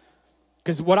out.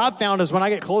 Because what I've found is when I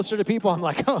get closer to people, I'm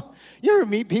like, oh, you ever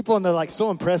meet people and they're like so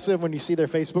impressive when you see their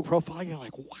Facebook profile? You're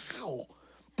like, wow,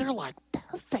 they're like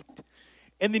perfect.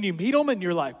 And then you meet them and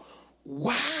you're like,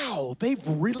 wow, they've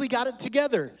really got it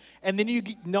together. And then you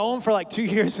know them for like 2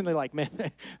 years and they're like, man,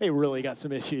 they really got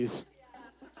some issues.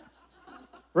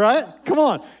 Right? Come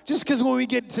on. Just because when we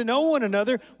get to know one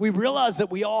another, we realize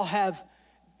that we all have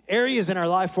areas in our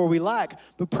life where we lack.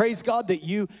 But praise God that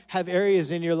you have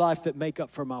areas in your life that make up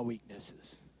for my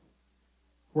weaknesses.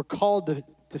 We're called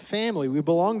to family. We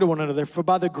belong to one another. For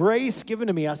by the grace given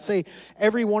to me, I say,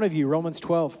 every one of you, Romans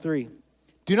 12:3,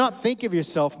 do not think of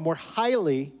yourself more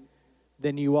highly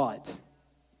than you ought.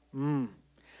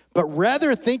 But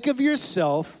rather think of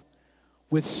yourself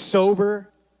with sober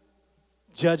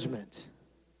judgment,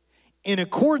 in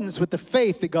accordance with the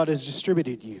faith that God has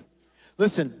distributed you.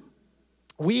 Listen,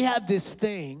 we have this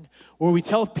thing where we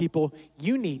tell people,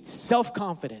 you need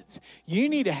self-confidence. You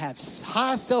need to have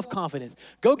high self-confidence.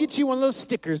 Go get you one of those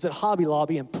stickers at Hobby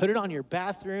Lobby and put it on your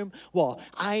bathroom wall.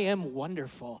 I am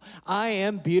wonderful. I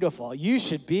am beautiful. You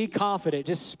should be confident.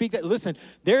 Just speak that. Listen,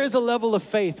 there is a level of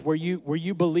faith where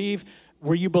you believe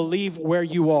where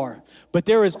you are. But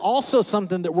there is also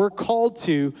something that we're called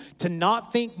to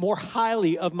not think more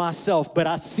highly of myself, but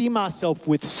I see myself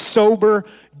with sober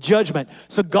judgment.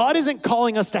 So God isn't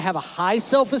calling us to have a high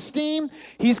self-esteem.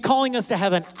 He's calling us to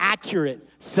have an accurate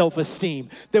self-esteem.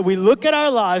 That we look at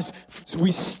our lives, we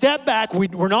step back,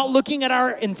 we're not looking at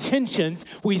our intentions,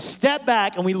 we step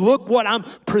back and we look what I'm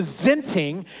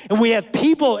presenting, and we have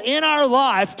people in our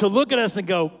life to look at us and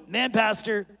go, man,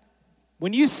 Pastor,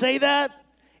 when you say that,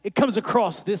 it comes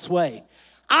across this way.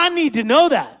 I need to know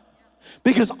that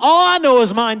because all I know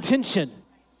is my intention.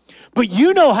 But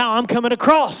you know how I'm coming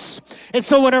across. And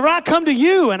so whenever I come to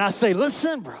you and I say,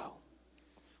 listen, bro,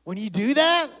 when you do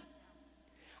that,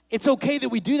 it's okay that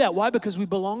we do that. Why? Because we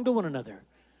belong to one another.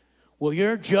 Well,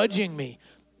 you're judging me.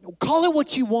 Call it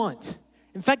what you want.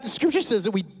 In fact, the scripture says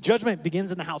that judgment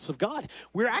begins in the house of God.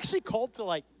 We're actually called to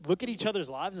look at each other's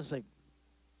lives and say,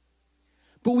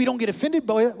 but we don't get offended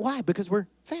by it. Why? Because we're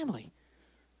family.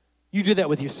 You do that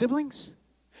with your siblings.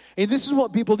 And this is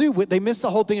what people do. They miss the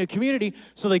whole thing of community.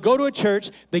 So they go to a church,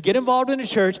 they get involved in a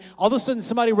church, all of a sudden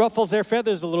somebody ruffles their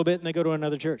feathers a little bit and they go to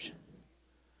another church.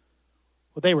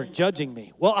 Well, they were judging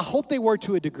me. Well, I hope they were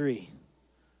to a degree.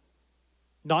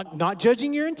 Not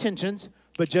judging your intentions,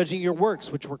 but judging your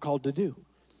works, which we're called to do.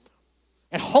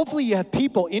 And hopefully you have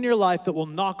people in your life that will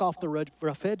knock off the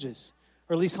rough edges,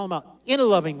 or at least help them out in a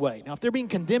loving way. Now, if they're being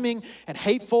condemning and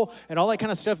hateful and all that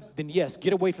kind of stuff, then yes,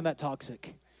 get away from that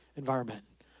toxic environment.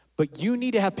 But you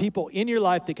need to have people in your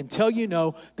life that can tell you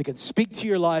no, that can speak to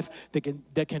your life,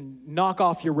 that can knock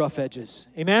off your rough edges.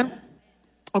 Amen?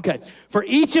 Okay, for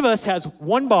each of us has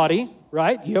one body,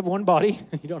 right? You have one body.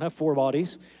 You don't have 4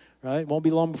 bodies, right? It won't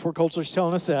be long before culture's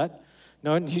telling us that.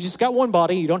 No, you just got one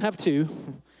body. You don't have 2.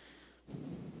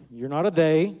 You're not a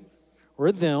they or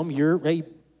a them. You're a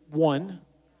one.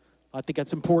 I think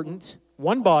that's important.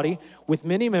 One body with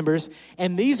many members,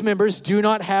 and these members do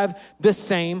not have the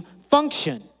same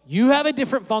function. You have a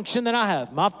different function than I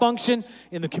have. My function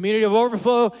in the community of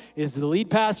Overflow is the lead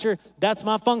pastor. That's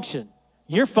my function.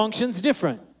 Your function's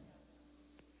different.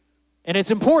 And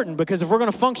it's important because if we're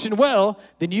going to function well,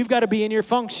 then you've got to be in your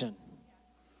function.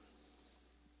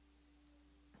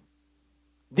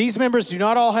 These members do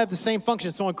not all have the same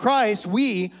function. So in Christ,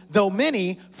 we, though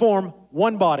many, form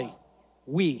one body.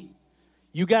 We.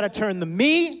 You got to turn the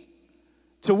me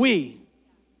to we.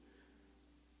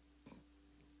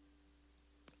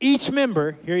 Each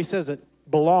member, here he says it,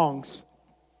 belongs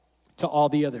to all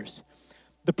the others.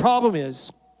 The problem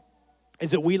is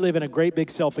that we live in a great big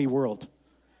selfie world.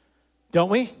 Don't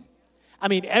we? I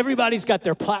mean, everybody's got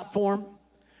their platform,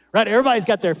 right? Everybody's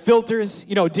got their filters.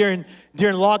 You know, during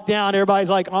lockdown, everybody's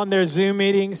like on their Zoom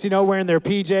meetings, wearing their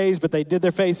PJs, but they did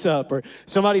their face up. Or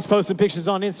somebody's posting pictures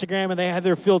on Instagram and they have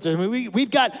their filters. I mean, we've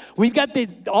got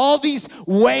all these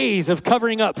ways of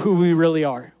covering up who we really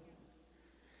are.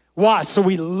 Why? So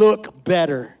we look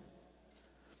better.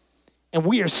 And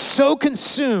we are so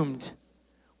consumed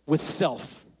with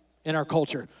self in our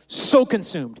culture. So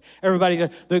consumed. Everybody,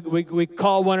 we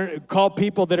call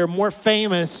people that are more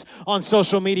famous on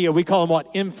social media, we call them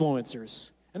what?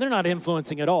 Influencers. And they're not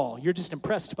influencing at all. You're just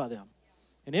impressed by them.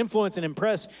 And influence and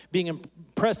being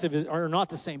impressive are not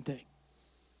the same thing.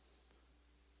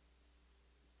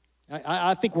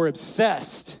 I think we're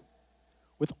obsessed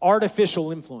with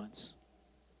artificial influence.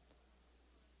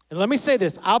 And let me say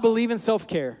this, I believe in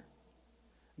self-care.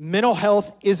 Mental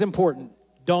health is important.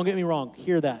 Don't get me wrong,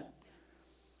 hear that.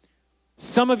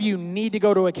 Some of you need to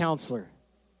go to a counselor.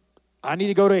 I need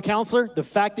to go to a counselor. The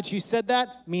fact that you said that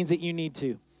means that you need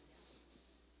to.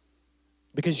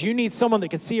 Because you need someone that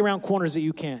can see around corners that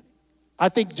you can't. I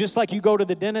think just like you go to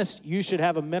the dentist, you should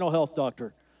have a mental health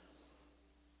doctor.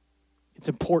 It's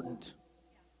important.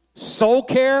 Soul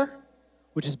care,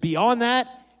 which is beyond that,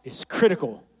 is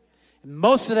critical. And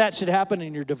most of that should happen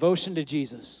in your devotion to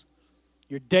Jesus,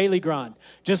 your daily grind.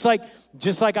 Just like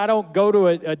I don't go to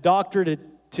a doctor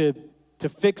to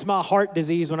fix my heart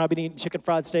disease when I've been eating chicken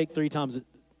fried steak 3 times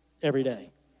every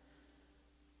day.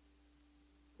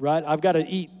 Right? I've got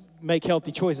to make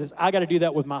healthy choices. I got to do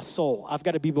that with my soul. I've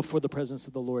got to be before the presence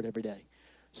of the Lord every day.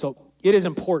 So it is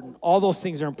important. All those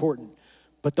things are important.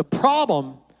 But the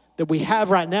problem that we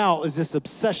have right now is this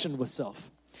obsession with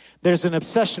self. There's an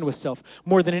obsession with self.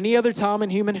 More than any other time in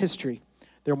human history,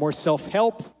 there are more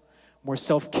self-help, more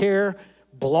self-care,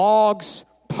 blogs,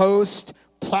 posts,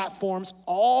 platforms,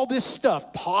 all this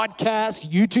stuff, podcasts,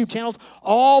 YouTube channels,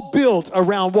 all built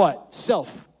around what?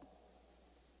 Self.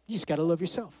 You just got to love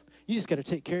yourself. You just got to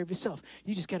take care of yourself.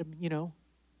 You just got to,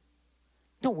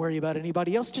 don't worry about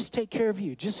anybody else. Just take care of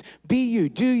you. Just be you,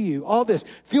 do you, all this.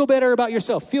 Feel better about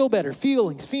yourself. Feel better.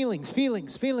 Feelings.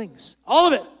 All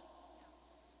of it.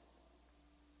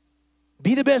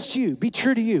 Be the best you. Be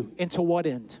true to you. And to what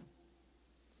end?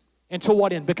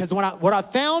 Because what I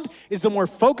found is the more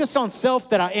focused on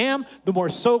self that I am, the more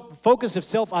focused of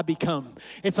self I become.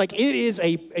 It's like it is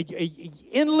a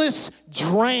endless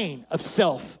drain of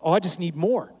self. Oh, I just need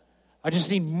more. I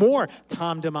just need more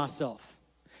time to myself.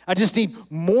 I just need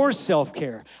more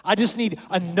self-care. I just need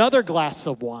another glass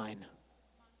of wine.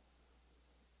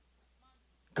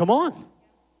 Come on.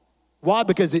 Why?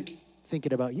 Because it's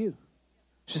thinking about you.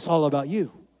 It's just all about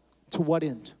you. To what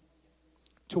end?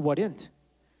 To what end?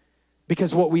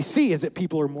 Because what we see is that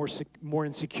people are more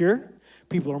insecure.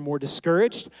 People are more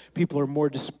discouraged. People are more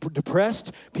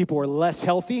depressed. People are less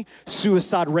healthy.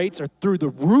 Suicide rates are through the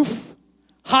roof,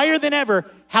 higher than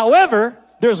ever. However,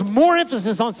 there's more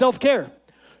emphasis on self-care.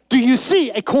 Do you see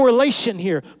a correlation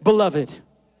here, beloved?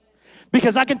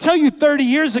 Because I can tell you 30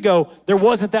 years ago, there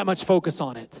wasn't that much focus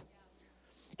on it.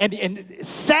 And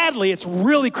sadly, it's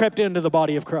really crept into the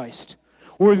body of Christ,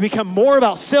 where we become more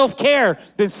about self-care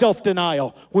than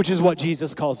self-denial, which is what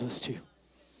Jesus calls us to.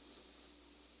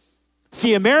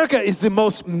 See, America is the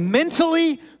most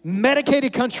mentally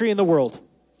medicated country in the world.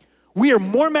 We are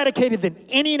more medicated than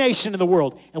any nation in the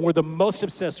world, and we're the most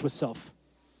obsessed with self.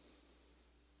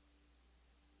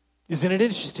 Isn't it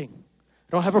interesting?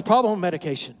 I don't have a problem with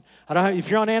medication.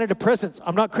 If you're on antidepressants,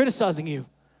 I'm not criticizing you,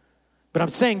 but I'm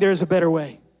saying there is a better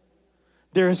way.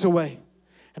 There is a way.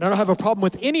 And I don't have a problem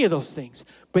with any of those things.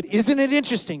 But isn't it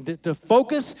interesting that the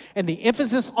focus and the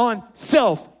emphasis on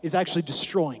self is actually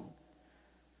destroying?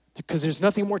 Because there's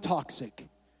nothing more toxic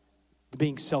than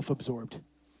being self-absorbed.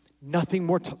 Nothing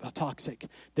more toxic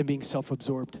than being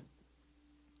self-absorbed.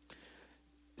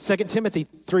 2 Timothy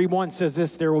 3:1 says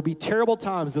this, there will be terrible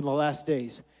times in the last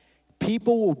days.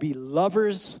 People will be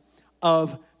lovers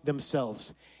of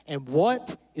themselves. And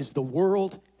what is the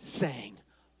world saying?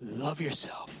 Love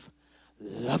yourself.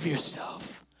 Love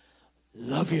yourself.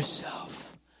 Love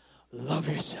yourself. Love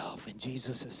yourself. And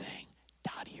Jesus is saying,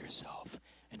 die to yourself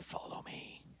and follow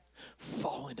me.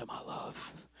 Fall into my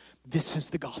love. This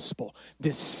is the gospel.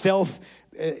 This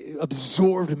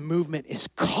self-absorbed movement is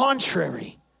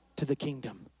contrary to the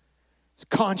kingdom. It's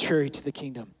contrary to the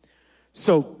kingdom.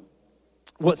 So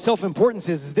what self-importance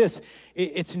is this.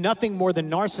 It's nothing more than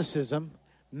narcissism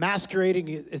masquerading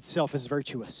itself as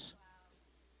virtuous.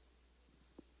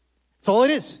 That's all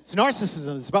it is. It's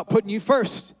narcissism. It's about putting you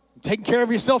first, taking care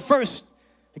of yourself first.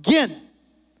 Again,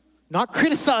 not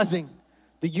criticizing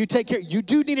that you take care. You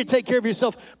do need to take care of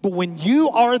yourself. But when you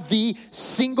are the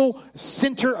single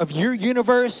center of your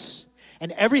universe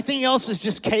and everything else is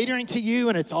just catering to you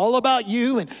and it's all about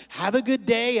you and have a good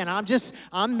day and I'm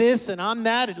this and I'm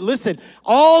that. And listen,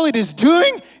 all it is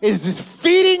doing is just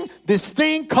feeding this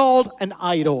thing called an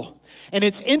idol. And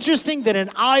it's interesting that an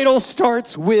idol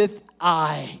starts with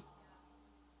I.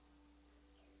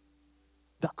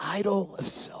 The idol of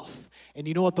self. And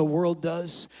you know what the world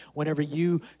does whenever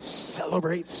you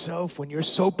celebrate self, when you're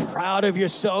so proud of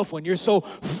yourself, when you're so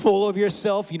full of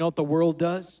yourself, you know what the world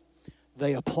does?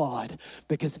 They applaud.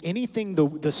 Because anything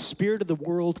the spirit of the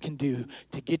world can do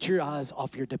to get your eyes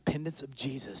off your dependence of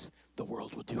Jesus, the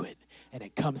world will do it. And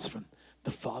it comes from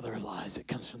the father of lies. It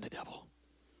comes from the devil.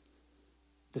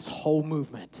 This whole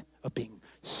movement of being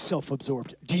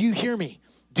self-absorbed. Do you hear me?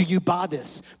 Do you buy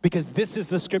this? Because this is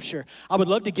the scripture. I would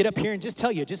love to get up here and just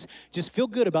tell you, just feel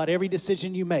good about every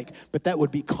decision you make. But that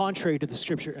would be contrary to the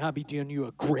scripture, and I'd be doing you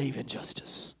a grave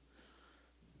injustice.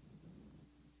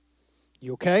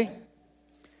 You okay?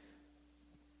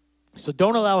 So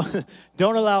don't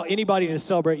allow anybody to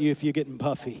celebrate you if you're getting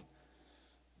puffy.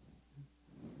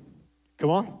 Come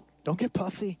on, don't get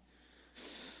puffy.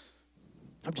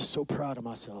 I'm just so proud of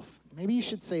myself. Maybe you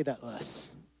should say that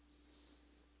less.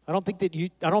 I don't think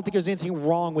there's anything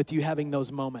wrong with you having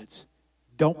those moments.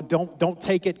 Don't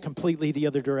take it completely the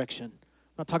other direction.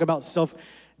 I'm not talking about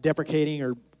self-deprecating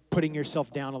or putting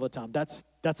yourself down all the time. That's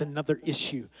another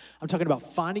issue. I'm talking about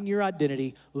finding your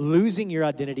identity, losing your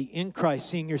identity in Christ,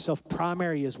 seeing yourself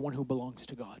primary as one who belongs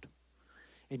to God.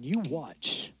 And you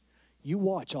watch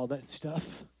all that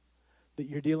stuff that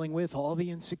you're dealing with, all the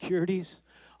insecurities,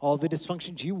 all the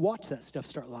dysfunctions, you watch that stuff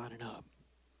start lining up.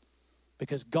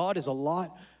 Because God is a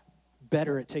lot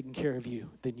better at taking care of you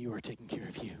than you are taking care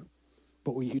of you.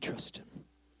 But will you trust him?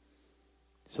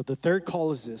 So the third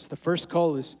call is this. The first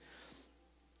call is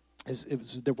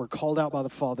that we're called out by the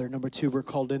Father. Number 2, we're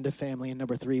called into family. And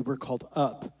number 3, we're called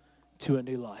up to a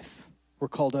new life. We're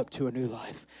called up to a new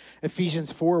life.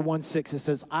 Ephesians 4:1-6, it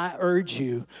says, I urge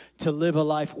you to live a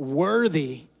life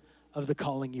worthy of the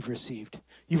calling you've received.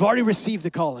 You've already received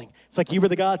the calling. It's like you were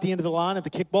the guy at the end of the line at the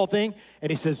kickball thing,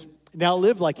 and he says, now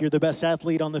live like you're the best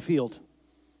athlete on the field.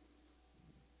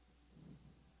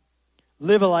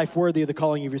 Live a life worthy of the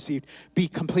calling you've received. Be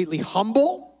completely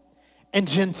humble and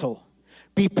gentle.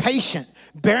 Be patient,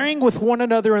 bearing with one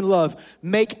another in love.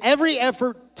 Make every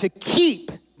effort to keep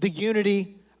the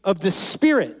unity of the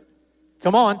Spirit.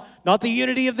 Come on, not the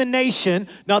unity of the nation,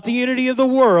 not the unity of the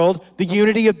world, the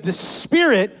unity of the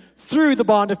Spirit through the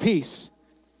bond of peace.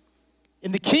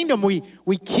 In the kingdom, we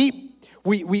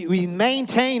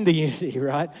maintain the unity,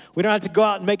 right? We don't have to go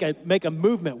out and make a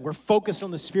movement. We're focused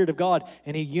on the Spirit of God,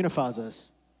 and he unifies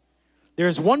us. There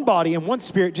is one body and one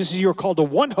spirit, just as you were called to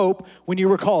one hope when you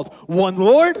were called. One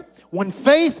Lord, one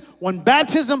faith, one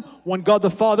baptism, one God the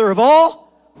Father of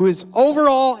all, who is over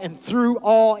all and through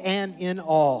all and in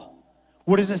all.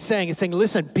 What is it saying? It's saying,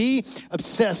 listen, be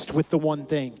obsessed with the one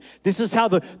thing. This is how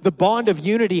the bond of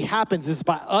unity happens, is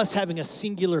by us having a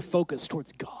singular focus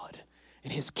towards God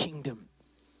and his kingdom.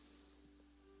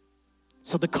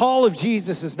 So the call of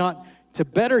Jesus is not to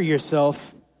better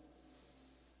yourself,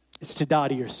 it's to die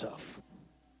to yourself.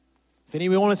 If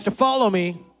anyone wants to follow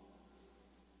me,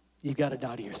 you've got to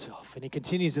die to yourself. And he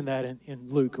continues in that in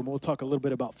Luke, and we'll talk a little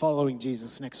bit about following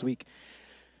Jesus next week.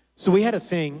 So we had a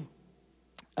thing.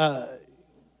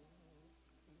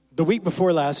 The week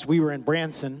before last, we were in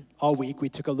Branson all week. We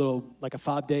took a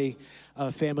 5-day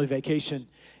family vacation.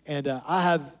 And I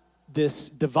have these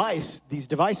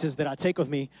devices that I take with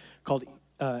me called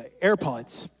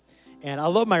AirPods. And I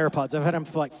love my AirPods. I've had them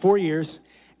for like 4 years.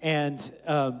 And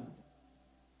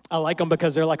I like them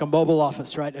because they're like a mobile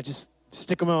office, right? I just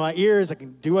stick them in my ears. I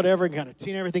can do whatever. I can kind of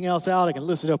tune everything else out. I can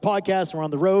listen to a podcast. We're on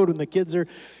the road when the kids are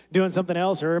doing something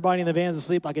else or everybody in the van's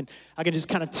asleep. I can just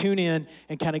kind of tune in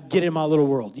and kind of get in my little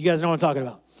world. You guys know what I'm talking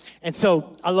about. And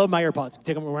so I love my AirPods. I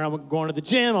take them around. I'm going to the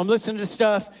gym. I'm listening to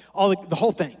stuff. The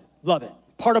whole thing. Love it.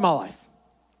 Part of my life.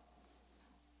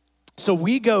 So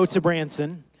we go to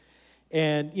Branson.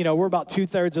 And, we're about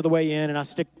 2/3 of the way in, and I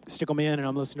stick them in, and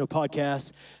I'm listening to a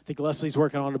podcast. I think Leslie's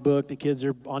working on a book. The kids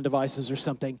are on devices or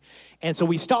something. And so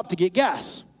we stopped to get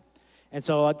gas. And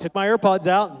so I took my AirPods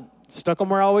out and stuck them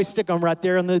where I always stick them, right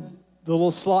there in the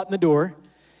little slot in the door.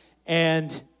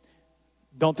 And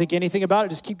don't think anything about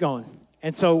it, just keep going.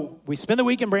 And so we spend the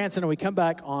week in Branson, and we come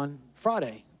back on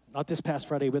Friday. Not this past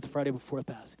Friday, but the Friday before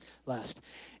last.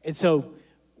 And so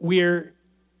we're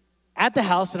at the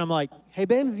house, and I'm like, hey,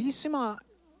 babe, have you seen my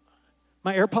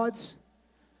AirPods?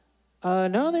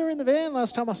 No, they were in the van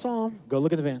last time I saw them. Go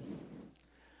look at the van.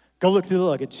 Go look through the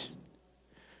luggage.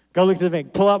 Go look through the van.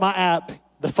 Pull out my app,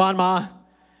 the Find My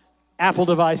Apple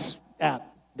device app.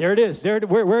 There it is.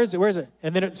 Where is it? Where is it?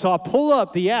 And then so I pull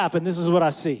up the app, and this is what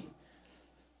I see.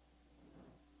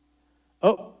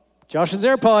 Oh, Josh's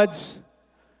AirPods,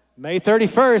 May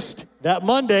 31st, that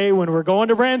Monday when we're going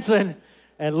to Branson.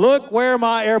 And look where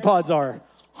my AirPods are.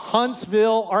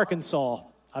 Huntsville, Arkansas.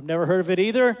 I've never heard of it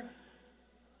either.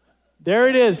 There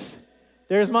it is.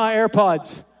 There's my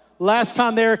AirPods. Last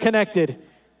time they were connected.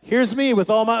 Here's me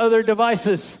with all my other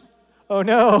devices. Oh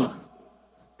no.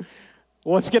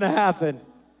 What's going to happen?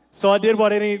 So I did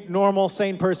what any normal,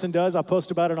 sane person does. I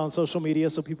post about it on social media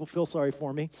so people feel sorry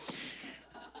for me.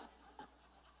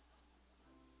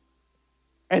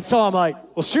 And so I'm like,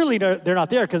 well, surely they're not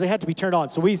there because they had to be turned on.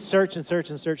 So we search and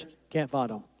search and search. Can't find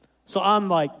them. So I'm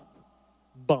like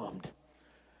bummed.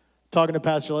 Talking to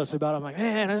Pastor Leslie about it. I'm like,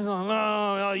 man, I just don't know.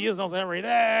 I use those every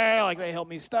day. Like, they help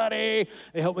me study.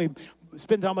 They help me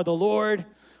spend time with the Lord.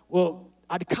 Well,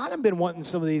 I'd kind of been wanting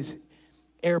some of these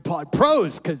AirPod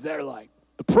Pros because they're like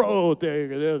the pro thing,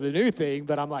 they're the new thing.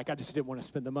 But I'm like, I just didn't want to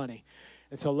spend the money.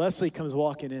 And so Leslie comes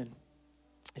walking in.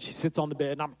 And she sits on the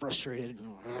bed, and I'm frustrated.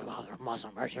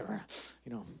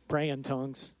 Praying in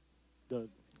tongues, the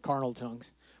carnal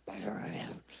tongues.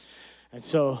 And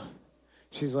so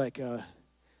she's like,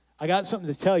 I got something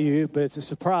to tell you, but it's a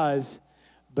surprise,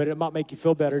 but it might make you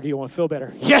feel better. Do you want to feel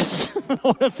better? Yes, I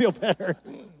want to feel better.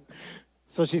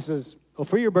 So she says, well,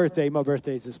 for your birthday, my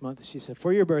birthday's this month. She said,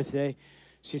 for your birthday,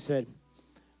 she said,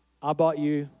 I bought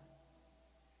you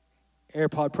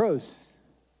AirPod Pros.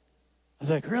 I was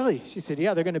like, really? She said,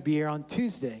 yeah, they're going to be here on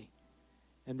Tuesday.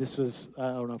 And this was,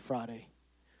 Friday.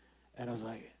 And I was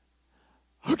like,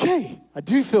 okay, I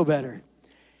do feel better.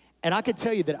 And I could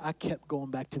tell you that I kept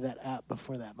going back to that app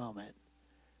before that moment.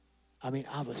 I mean,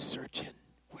 I was searching.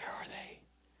 Where are they?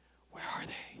 Where are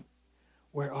they?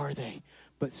 Where are they?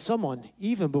 But someone,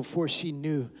 even before she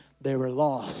knew they were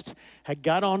lost, had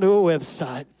got onto a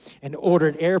website and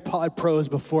ordered AirPod Pros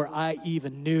before I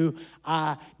even knew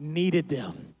I needed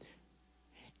them.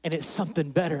 And it's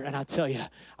something better. And I tell you,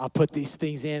 I put these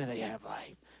things in, and they have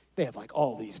like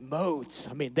all these modes.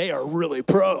 I mean, they are really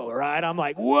pro, right? I'm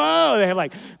like, whoa! They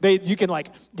have you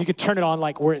can turn it on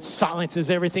like where it silences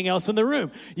everything else in the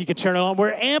room. You can turn it on where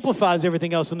it amplifies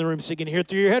everything else in the room, so you can hear it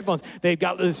through your headphones. They've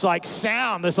got this like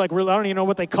sound. This like, I don't even know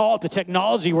what they call it, the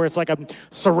technology where it's like a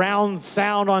surround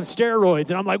sound on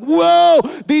steroids. And I'm like, whoa!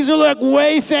 These are like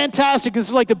way fantastic. This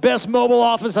is like the best mobile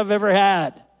office I've ever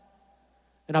had.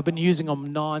 And I've been using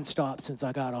them nonstop since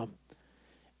I got them.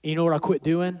 And you know what I quit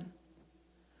doing?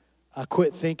 I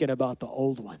quit thinking about the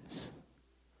old ones.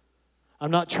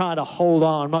 I'm not trying to hold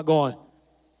on. I'm not going,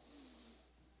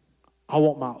 I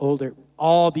want my older.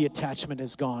 All the attachment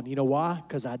is gone. You know why?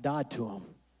 Because I died to them.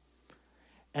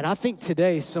 And I think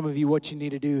today, some of you, what you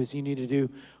need to do is you need to do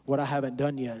what I haven't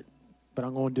done yet, but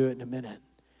I'm going to do it in a minute.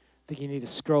 I think you need to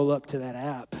scroll up to that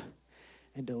app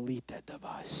and delete that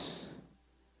device.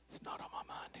 It's not on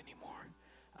my mind anymore.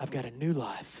 I've got a new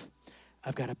life.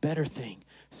 I've got a better thing,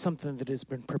 something that has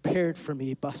been prepared for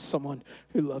me by someone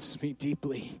who loves me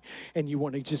deeply. And you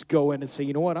want to just go in and say,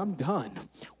 you know what, I'm done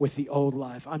with the old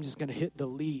life. I'm just going to hit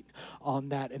delete on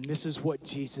that. And this is what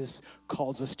Jesus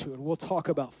calls us to. And we'll talk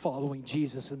about following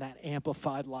Jesus and that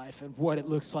amplified life and what it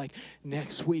looks like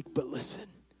next week. But listen,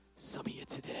 some of you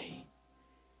today,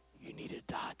 you need to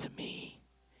die to me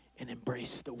and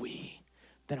embrace the we,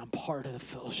 that I'm part of the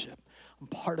fellowship. I'm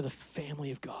part of the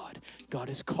family of God. God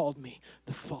has called me.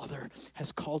 The Father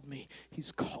has called me.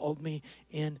 He's called me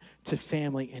into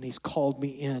family, and he's called me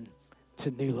in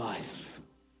to new life.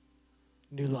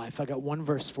 New life. I got one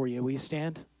verse for you. Will you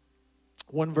stand?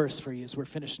 One verse for you as we're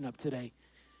finishing up today.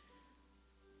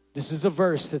 This is a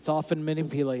verse that's often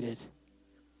manipulated.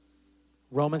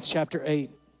 Romans chapter 8.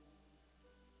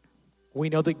 We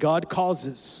know that God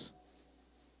causes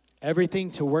everything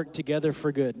to work together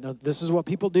for good. Now, this is what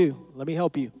people do. Let me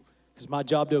help you. It's my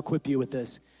job to equip you with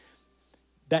this.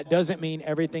 That doesn't mean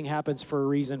everything happens for a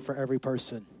reason for every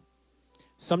person.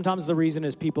 Sometimes the reason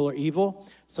is people are evil.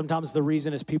 Sometimes the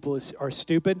reason is people are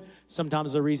stupid.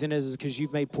 Sometimes the reason is because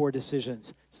you've made poor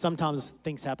decisions. Sometimes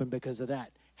things happen because of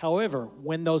that. However,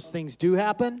 when those things do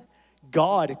happen,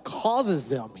 God causes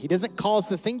them. He doesn't cause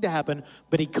the thing to happen,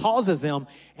 but he causes them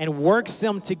and works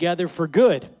them together for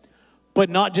good. But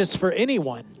not just for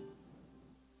anyone.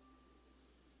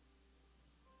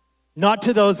 Not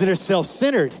to those that are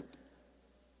self-centered.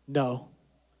 No.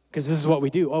 Because this is what we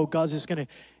do. Oh, God's just going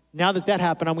to, now that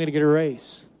happened, I'm going to get a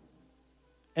raise.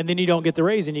 And then you don't get the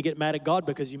raise and you get mad at God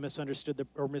because you misunderstood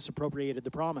or misappropriated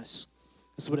the promise.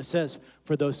 This is what it says.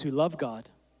 For those who love God.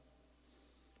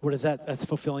 What is that? That's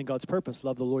fulfilling God's purpose.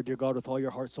 Love the Lord your God with all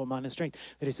your heart, soul, mind, and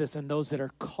strength. That he says, and those that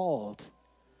are called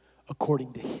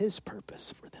according to his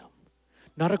purpose for them.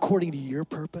 Not according to your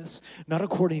purpose, not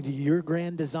according to your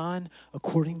grand design,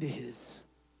 according to his.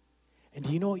 And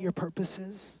do you know what your purpose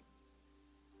is?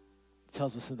 It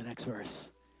tells us in the next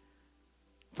verse.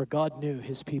 For God knew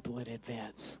his people in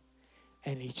advance,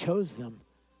 and he chose them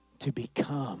to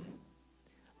become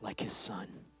like his son.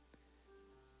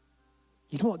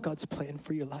 You know what God's plan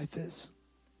for your life is?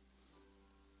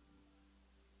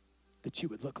 That you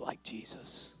would look like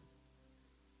Jesus.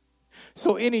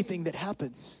 So anything that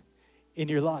happens in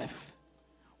your life,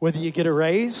 whether you get a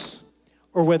raise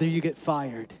or whether you get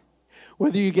fired,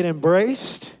 whether you get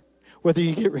embraced, whether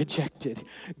you get rejected,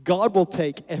 God will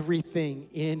take everything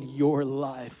in your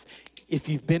life. If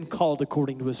you've been called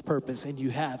according to his purpose, and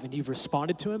you have, and you've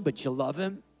responded to him, but you love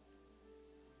him,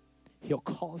 he'll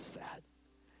cause that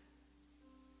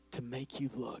to make you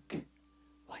look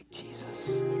like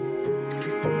Jesus.